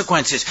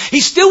consequences. He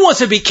still wants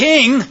to be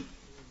king.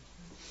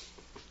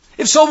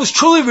 If Saul was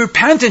truly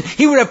repentant,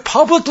 he would have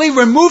publicly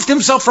removed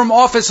himself from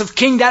office of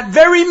king that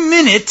very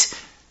minute,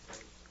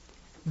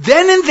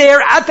 then and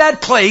there at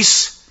that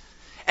place,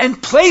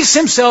 and place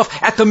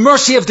himself at the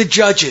mercy of the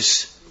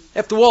judges.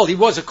 After all, he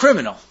was a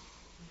criminal.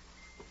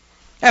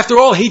 After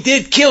all, he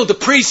did kill the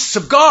priests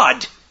of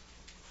God.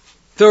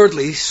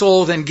 Thirdly,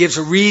 Saul then gives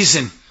a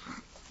reason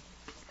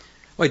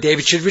why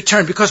David should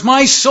return. Because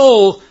my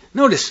soul,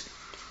 notice,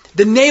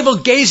 the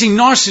navel-gazing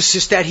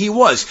narcissist that he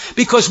was,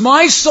 because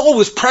my soul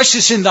was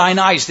precious in thine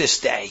eyes this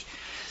day.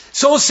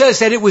 Saul says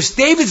that it was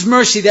David's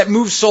mercy that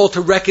moved Saul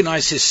to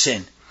recognize his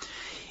sin.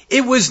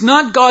 It was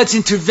not God's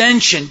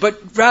intervention, but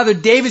rather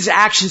David's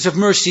actions of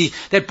mercy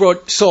that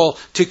brought Saul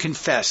to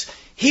confess.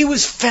 He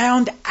was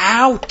found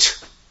out.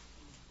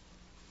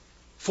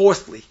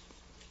 Fourthly,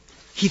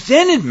 he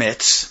then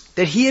admits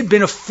that he had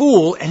been a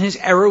fool and his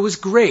error was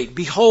great.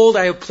 Behold,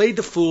 I have played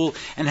the fool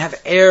and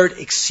have erred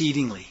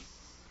exceedingly.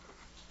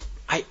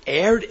 I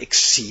erred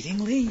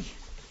exceedingly.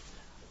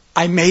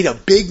 I made a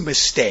big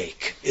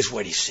mistake, is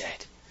what he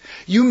said.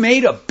 You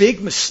made a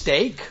big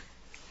mistake?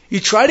 You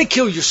tried to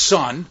kill your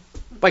son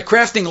by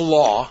crafting a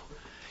law.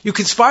 You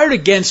conspired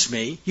against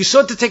me. You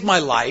sought to take my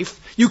life.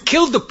 You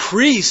killed the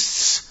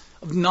priests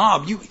of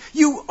Nob.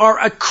 You are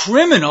a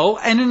criminal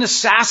and an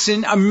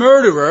assassin, a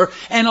murderer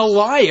and a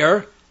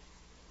liar.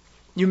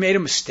 You made a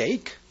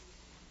mistake?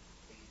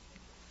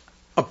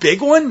 A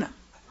big one?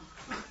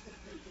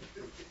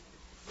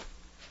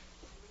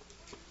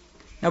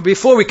 Now,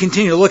 before we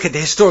continue to look at the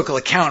historical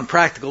account and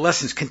practical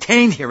lessons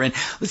contained herein,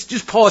 let's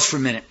just pause for a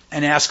minute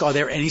and ask, are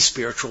there any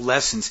spiritual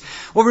lessons?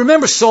 Well,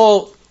 remember,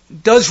 Saul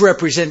does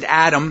represent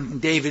Adam,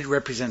 and David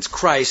represents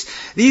Christ.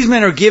 These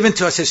men are given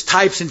to us as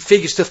types and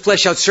figures to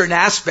flesh out certain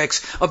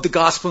aspects of the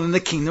gospel and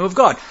the kingdom of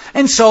God.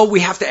 And so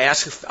we have to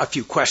ask a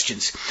few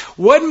questions.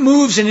 What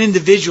moves an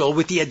individual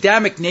with the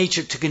Adamic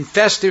nature to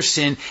confess their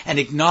sin and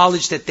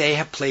acknowledge that they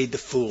have played the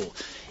fool?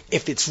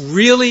 If it's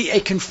really a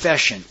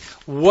confession,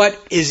 what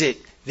is it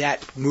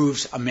that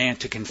moves a man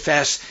to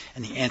confess?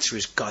 And the answer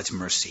is God's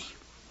mercy.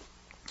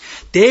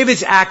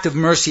 David's act of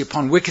mercy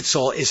upon wicked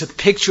Saul is a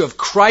picture of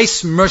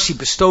Christ's mercy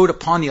bestowed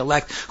upon the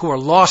elect who are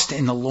lost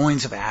in the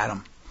loins of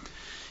Adam.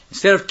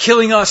 Instead of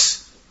killing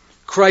us,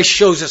 Christ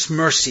shows us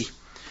mercy.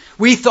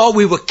 We thought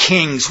we were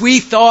kings. We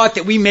thought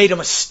that we made a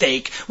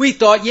mistake. We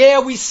thought, yeah,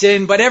 we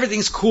sinned, but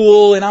everything's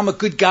cool, and I'm a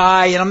good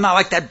guy, and I'm not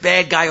like that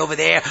bad guy over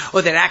there,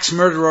 or that axe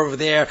murderer over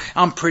there.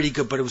 I'm pretty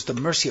good, but it was the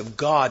mercy of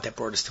God that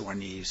brought us to our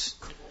knees.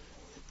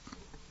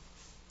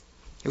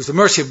 It was the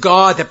mercy of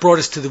God that brought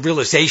us to the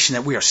realization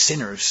that we are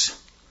sinners.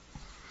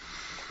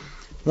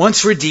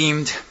 Once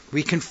redeemed,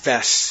 we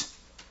confess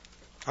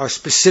our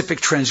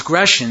specific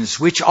transgressions,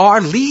 which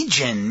are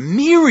legion,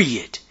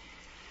 myriad.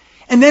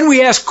 And then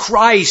we ask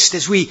Christ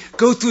as we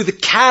go through the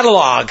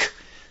catalog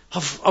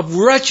of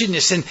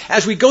wretchedness, and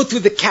as we go through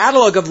the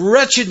catalog of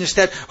wretchedness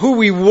that who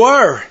we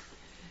were,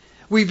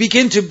 we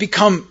begin to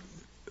become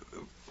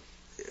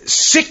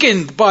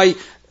sickened by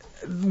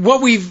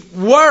what we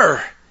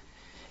were,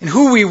 and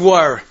who we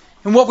were,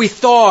 and what we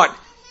thought,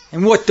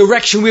 and what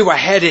direction we were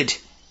headed.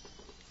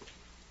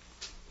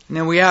 And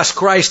then we ask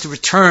Christ to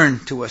return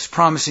to us,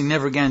 promising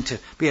never again to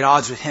be at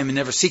odds with Him and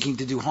never seeking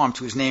to do harm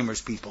to His name or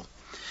His people.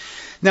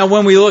 Now,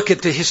 when we look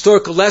at the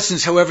historical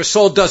lessons, however,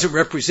 Saul doesn't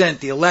represent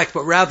the elect,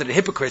 but rather the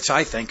hypocrites,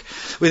 I think,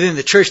 within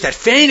the church that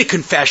feign a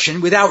confession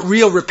without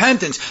real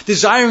repentance,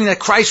 desiring that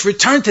Christ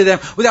return to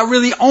them without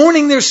really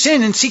owning their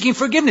sin and seeking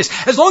forgiveness.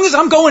 As long as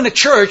I'm going to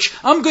church,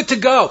 I'm good to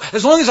go.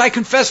 As long as I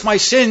confess my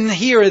sin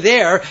here or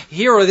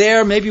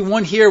there, maybe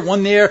one here,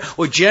 one there,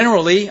 or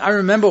generally. I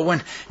remember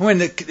when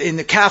in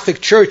the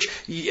Catholic Church,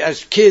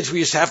 as kids, we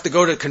used to have to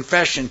go to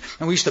confession,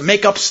 and we used to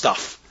make up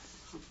stuff.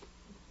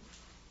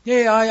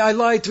 Yeah, I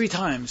lied 3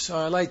 times, or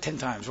I lied 10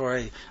 times,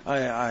 or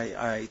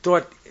I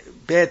thought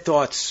bad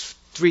thoughts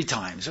 3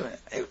 times.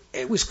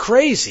 It was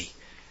crazy,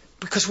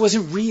 because it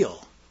wasn't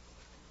real.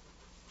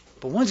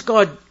 But once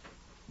God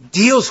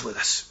deals with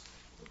us,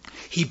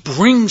 He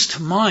brings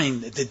to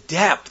mind the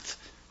depth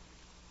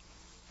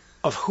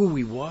of who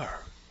we were.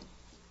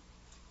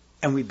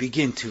 And we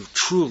begin to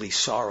truly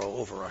sorrow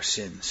over our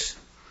sins.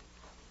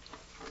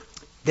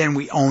 Then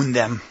we own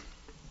them,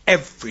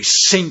 every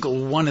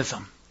single one of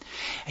them.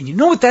 And you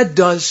know what that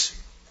does?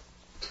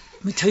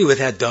 Let me tell you what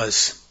that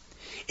does.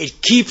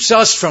 It keeps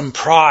us from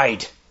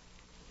pride.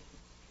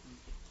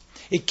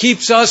 It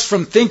keeps us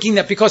from thinking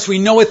that because we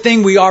know a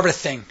thing, we are a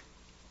thing.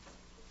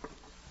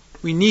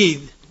 We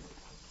need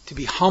to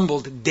be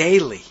humbled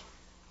daily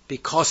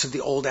because of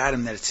the old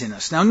Adam that's in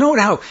us. Now note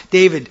how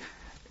David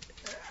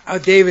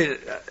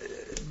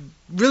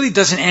really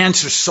doesn't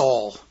answer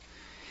Saul.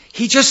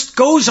 He just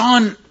goes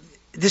on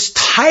this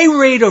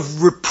tirade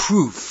of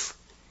reproof.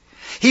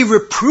 He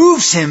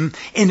reproves him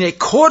in a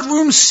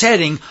courtroom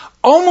setting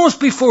almost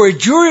before a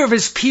jury of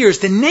his peers.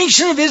 The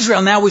nation of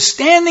Israel now was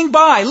standing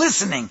by,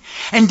 listening.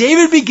 And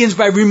David begins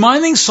by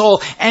reminding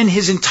Saul and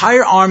his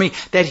entire army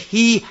that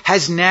he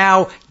has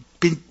now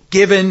been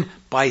given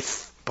by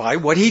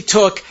what he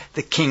took,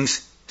 the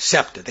king's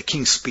scepter, the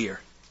king's spear.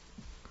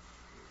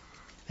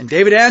 And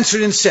David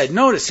answered and said,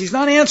 notice, he's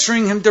not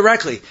answering him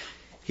directly.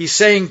 He's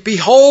saying,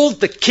 behold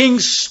the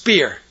king's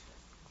spear.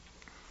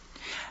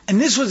 And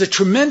this was a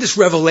tremendous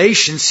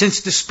revelation,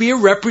 since the spear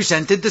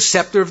represented the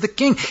scepter of the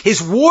king, his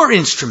war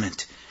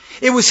instrument.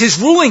 It was his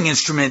ruling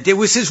instrument. It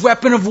was his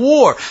weapon of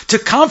war. To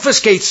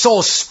confiscate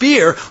Saul's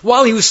spear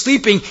while he was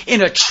sleeping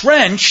in a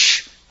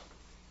trench,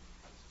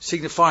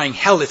 signifying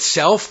hell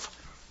itself,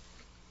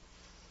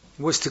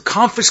 was to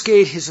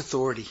confiscate his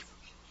authority.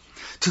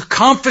 To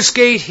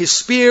confiscate his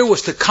spear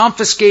was to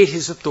confiscate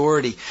his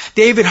authority.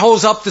 David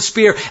holds up the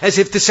spear as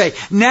if to say,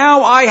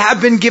 now I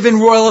have been given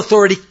royal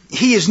authority.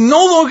 He is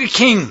no longer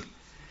king.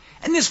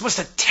 And this must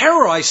have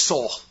terrorized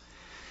Saul,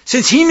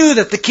 since he knew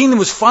that the kingdom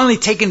was finally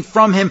taken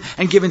from him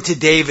and given to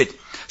David.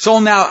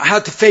 Saul now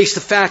had to face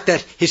the fact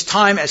that his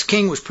time as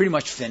king was pretty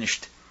much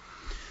finished.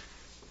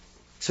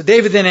 So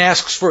David then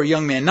asks for a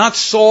young man, not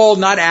Saul,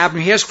 not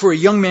Abner. He asks for a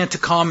young man to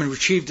come and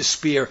retrieve the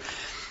spear.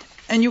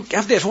 And you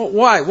have to ask, well,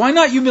 why? Why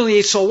not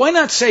humiliate Saul? Why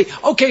not say,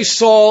 okay,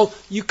 Saul,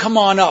 you come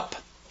on up.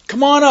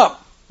 Come on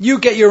up. You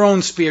get your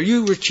own spear.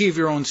 You retrieve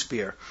your own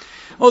spear.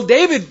 Well,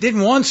 David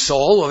didn't want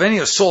Saul or any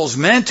of Saul's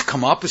men to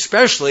come up,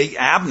 especially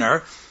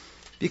Abner,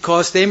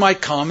 because they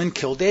might come and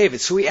kill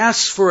David. So he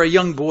asks for a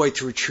young boy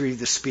to retrieve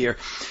the spear.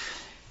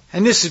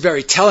 And this is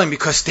very telling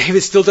because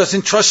David still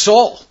doesn't trust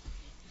Saul.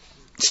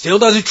 Still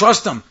doesn't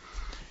trust him.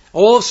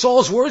 All of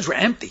Saul's words were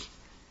empty.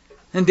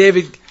 And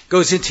David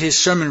goes into his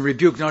sermon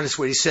rebuke. Notice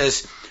what he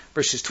says,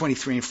 verses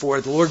 23 and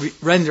 4. The Lord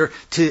render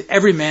to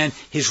every man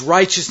his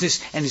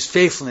righteousness and his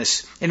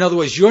faithfulness. In other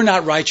words, you're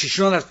not righteous,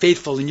 you're not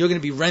faithful, and you're going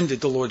to be rendered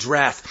the Lord's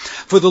wrath.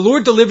 For the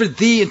Lord delivered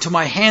thee into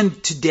my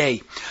hand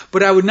today,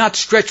 but I would not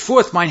stretch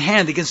forth mine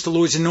hand against the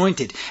Lord's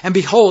anointed. And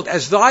behold,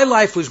 as thy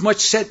life was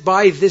much set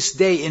by this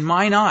day in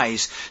mine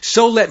eyes,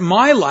 so let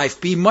my life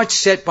be much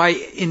set by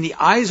in the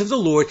eyes of the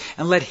Lord,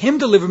 and let him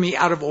deliver me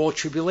out of all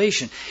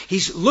tribulation.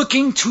 He's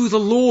looking to the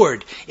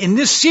Lord. In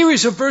this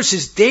series of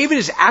verses, David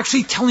is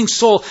actually telling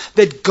Saul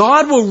that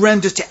God will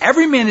render to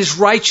every man his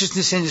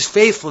righteousness and his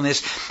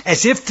faithfulness,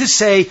 as if to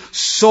say,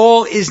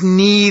 Saul is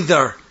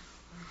neither.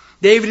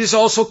 David is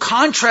also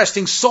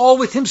contrasting Saul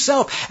with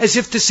himself, as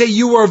if to say,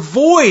 you are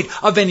void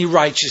of any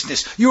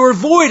righteousness, you are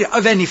void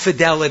of any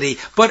fidelity,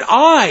 but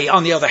I,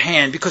 on the other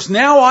hand, because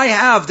now I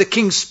have the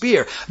king's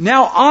spear,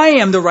 now I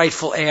am the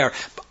rightful heir,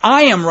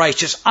 I am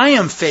righteous, I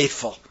am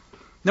faithful.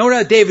 Note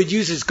how David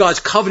uses God's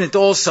covenant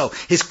also,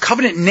 his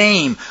covenant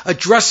name,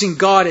 addressing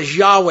God as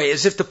Yahweh,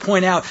 as if to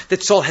point out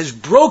that Saul has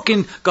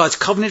broken God's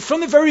covenant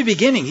from the very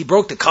beginning. He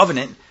broke the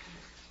covenant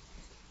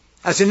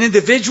as an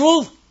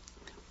individual,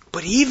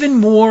 but even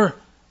more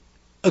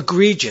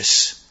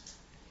egregious,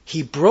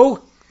 he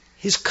broke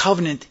his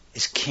covenant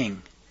as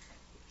king.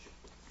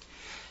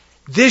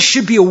 This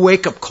should be a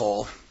wake-up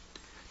call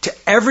to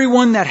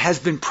everyone that has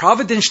been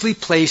providentially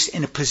placed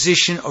in a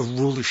position of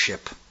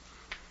rulership.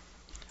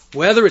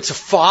 Whether it's a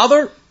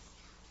father,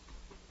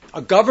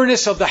 a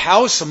governess of the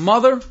house, a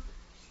mother,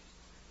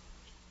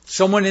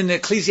 someone in the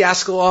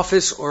ecclesiastical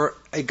office, or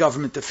a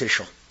government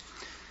official.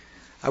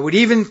 I would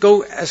even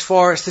go as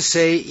far as to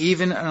say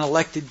even an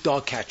elected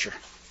dog catcher.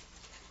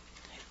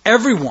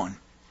 Everyone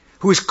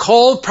who is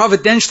called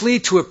providentially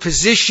to a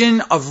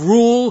position of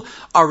rule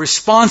are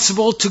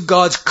responsible to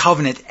God's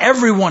covenant.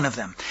 Every one of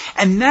them.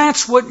 And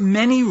that's what too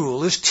many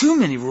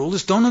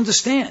rulers don't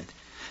understand.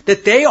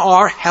 That they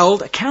are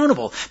held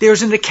accountable.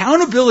 There's an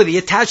accountability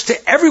attached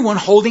to everyone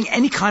holding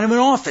any kind of an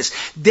office.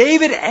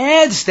 David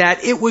adds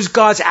that it was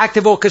God's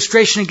active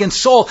orchestration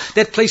against Saul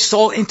that placed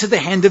Saul into the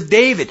hand of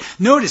David.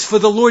 Notice, for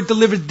the Lord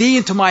delivered thee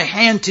into my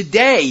hand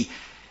today.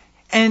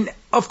 And,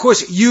 of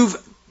course, you've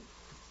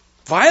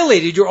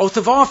violated your oath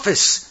of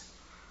office.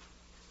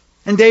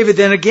 And David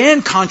then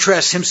again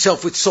contrasts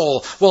himself with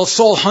Saul. While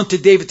Saul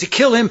hunted David to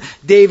kill him,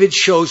 David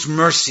shows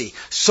mercy.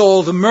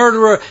 Saul the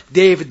murderer,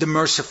 David the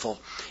merciful.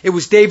 It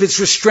was David's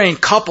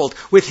restraint coupled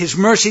with his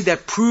mercy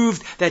that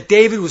proved that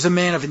David was a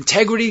man of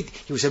integrity.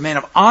 He was a man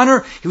of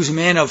honor. He was a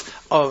man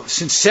of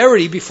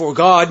sincerity before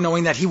God,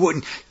 knowing that he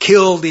wouldn't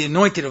kill the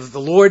anointed of the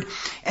Lord.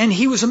 And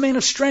he was a man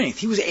of strength.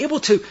 He was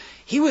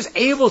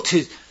able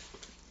to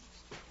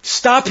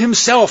stop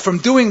himself from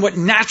doing what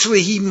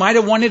naturally he might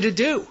have wanted to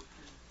do.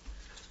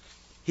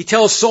 He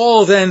tells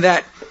Saul then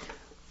that,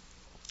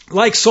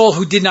 like Saul,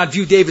 who did not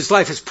view David's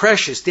life as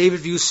precious,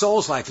 David views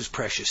Saul's life as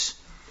precious.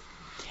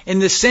 In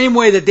the same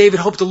way that David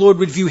hoped the Lord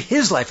would view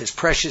his life as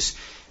precious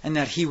and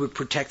that he would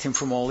protect him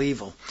from all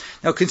evil.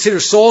 Now consider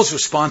Saul's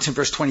response in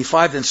verse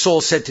 25. Then Saul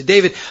said to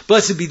David,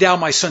 Blessed be thou,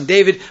 my son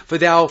David, for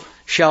thou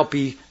shalt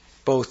be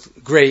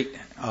both great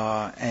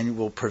and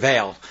will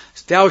prevail.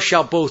 Thou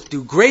shalt both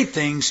do great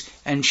things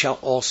and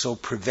shalt also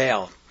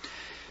prevail.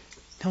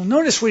 Now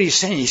notice what he's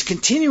saying. He's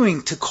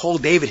continuing to call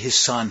David his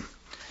son.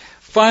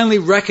 Finally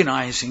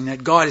recognizing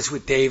that God is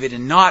with David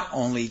and not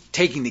only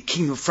taking the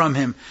kingdom from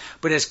him,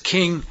 but as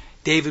king,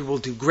 David will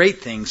do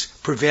great things,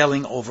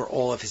 prevailing over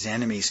all of his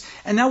enemies.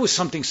 And that was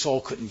something Saul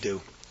couldn't do.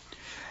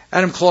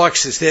 Adam Clarke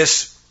says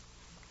this: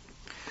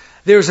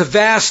 there is a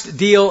vast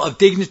deal of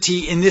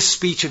dignity in this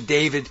speech of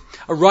David,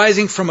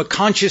 arising from a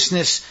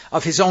consciousness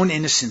of his own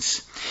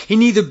innocence. He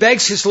neither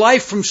begs his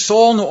life from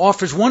Saul nor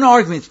offers one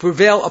argument to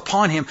prevail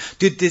upon him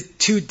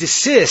to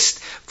desist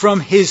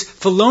from his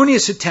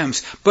felonious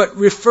attempts, but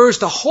refers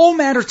the whole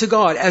matter to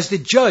God as the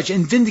judge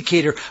and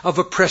vindicator of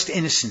oppressed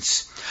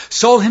innocence.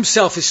 Saul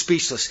himself is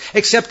speechless,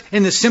 except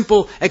in the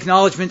simple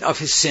acknowledgement of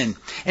his sin.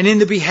 And in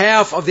the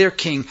behalf of their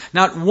king,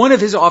 not one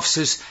of his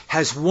officers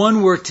has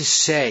one word to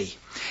say.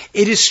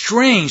 It is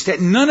strange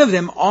that none of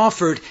them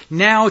offered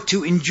now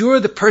to endure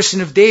the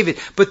person of David,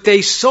 but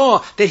they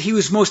saw that he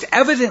was most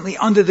evidently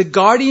under the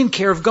guardian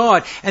care of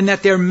God, and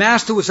that their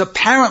master was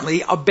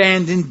apparently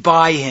abandoned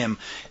by him.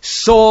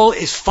 Saul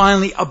is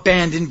finally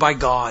abandoned by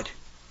God.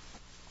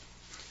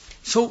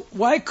 So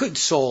why could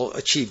Saul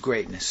achieve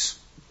greatness?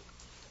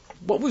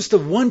 What was the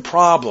one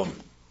problem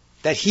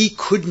that he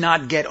could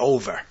not get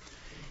over?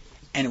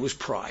 And it was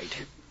pride.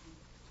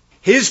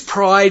 His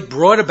pride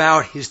brought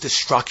about his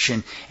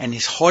destruction, and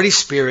his haughty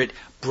spirit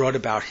brought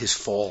about his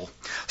fall.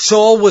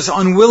 Saul was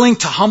unwilling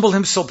to humble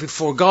himself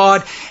before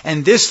God,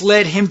 and this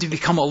led him to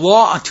become a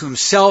law unto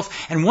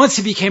himself. And once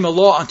he became a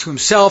law unto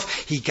himself,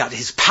 he got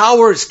his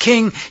power as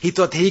king. He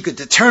thought that he could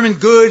determine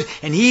good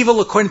and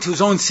evil according to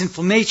his own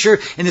sinful nature,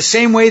 in the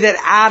same way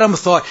that Adam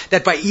thought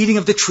that by eating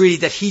of the tree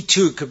that he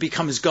too could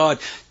become as God,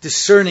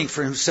 discerning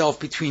for himself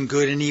between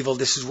good and evil.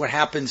 This is what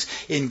happens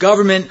in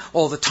government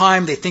all the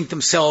time. They think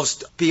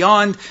themselves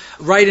beyond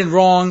right and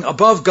wrong,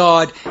 above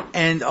God,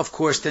 and of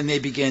course then they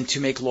begin to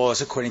make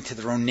laws according to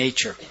their own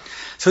nature.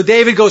 So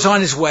David goes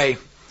on his way,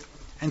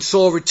 and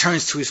Saul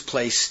returns to his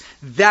place.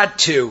 That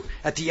too,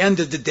 at the end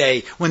of the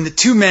day, when the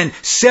two men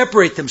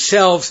separate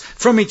themselves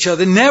from each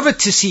other, never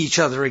to see each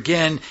other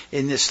again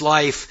in this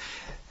life,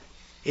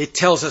 it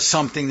tells us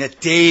something, that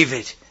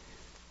David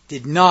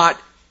did not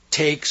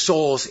take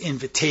Saul's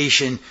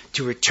invitation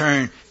to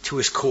return to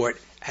his court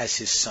as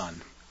his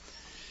son.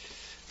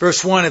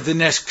 Verse 1 of the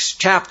next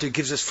chapter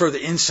gives us further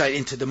insight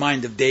into the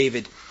mind of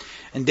David.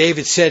 And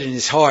David said in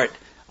his heart,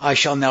 I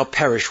shall now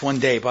perish one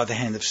day by the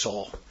hand of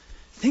Saul.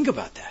 Think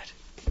about that.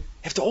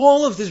 After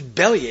all of this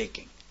belly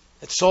aching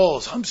at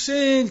Saul's, I'm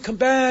sinned, come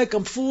back,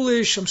 I'm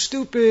foolish, I'm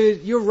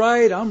stupid, you're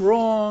right, I'm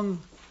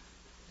wrong.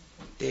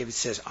 David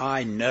says,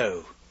 I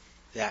know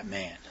that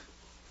man.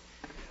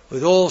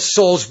 With all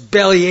Saul's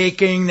belly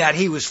aching that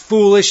he was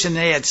foolish and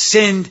they had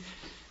sinned,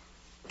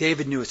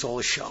 David knew it's all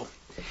a show.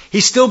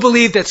 He still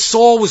believed that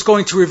Saul was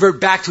going to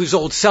revert back to his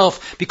old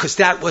self because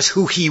that was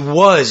who he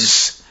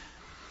was.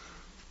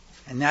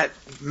 And that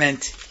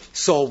meant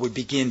Saul would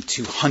begin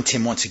to hunt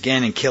him once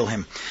again and kill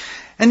him.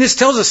 And this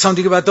tells us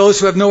something about those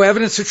who have no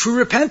evidence of true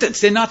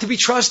repentance. They're not to be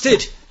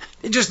trusted.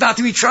 They're just not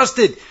to be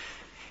trusted.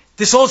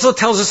 This also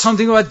tells us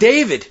something about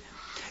David.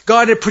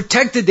 God had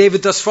protected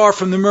David thus far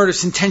from the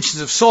murderous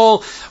intentions of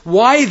Saul.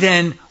 Why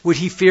then would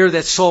he fear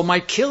that Saul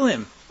might kill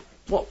him?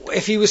 Well,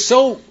 if he was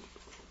so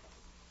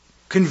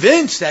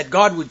convinced that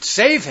God would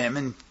save him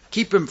and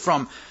keep him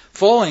from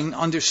falling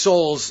under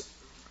Saul's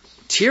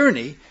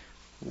tyranny,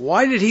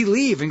 why did he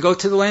leave and go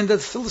to the land of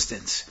the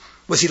Philistines?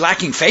 Was he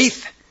lacking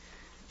faith?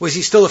 Was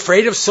he still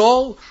afraid of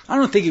Saul? I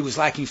don't think he was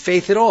lacking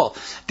faith at all.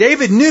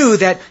 David knew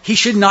that he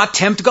should not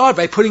tempt God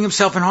by putting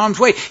himself in harm's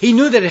way. He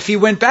knew that if he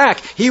went back,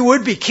 he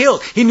would be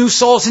killed. He knew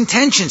Saul's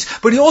intentions,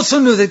 but he also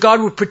knew that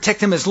God would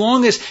protect him as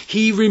long as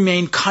he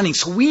remained cunning.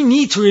 So we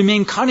need to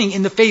remain cunning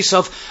in the face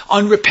of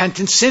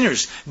unrepentant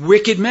sinners,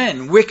 wicked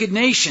men, wicked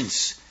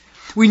nations.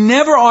 We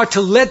never are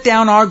to let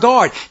down our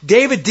guard.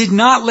 David did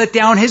not let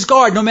down his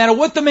guard, no matter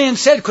what the man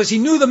said, because he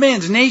knew the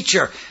man's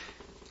nature.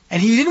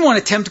 And he didn't want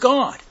to tempt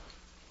God,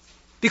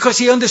 because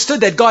he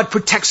understood that God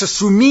protects us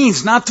through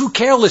means, not through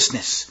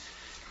carelessness.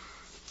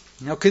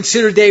 Now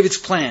consider David's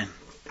plan.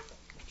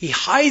 He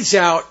hides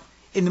out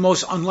in the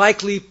most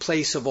unlikely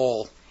place of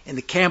all, in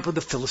the camp of the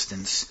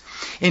Philistines,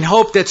 in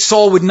hope that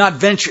Saul would not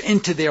venture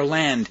into their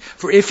land.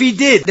 For if he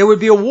did, there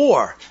would be a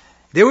war.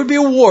 There would be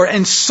a war,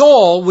 and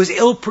Saul was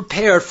ill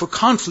prepared for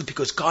conflict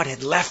because God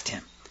had left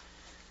him.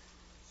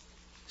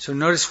 So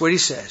notice what he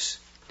says.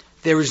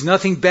 There is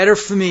nothing better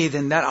for me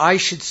than that I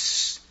should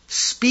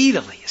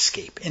speedily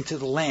escape into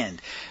the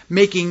land,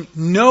 making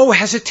no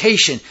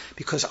hesitation,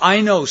 because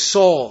I know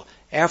Saul,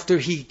 after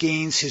he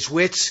gains his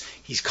wits,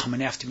 he's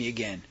coming after me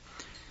again.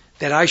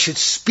 That I should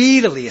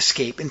speedily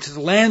escape into the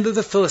land of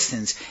the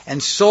Philistines,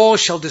 and Saul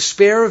shall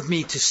despair of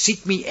me to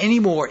seek me any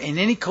more in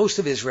any coast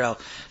of Israel,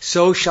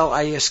 so shall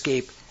I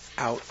escape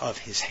out of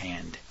his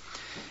hand.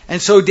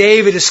 And so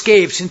David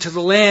escapes into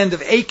the land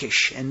of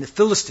Achish and the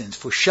Philistines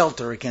for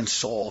shelter against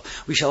Saul.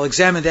 We shall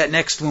examine that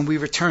next when we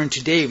return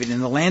to David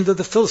in the land of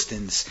the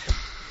Philistines.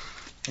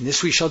 And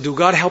this we shall do,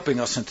 God helping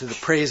us, unto the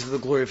praise of the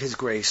glory of his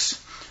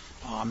grace.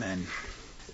 Amen.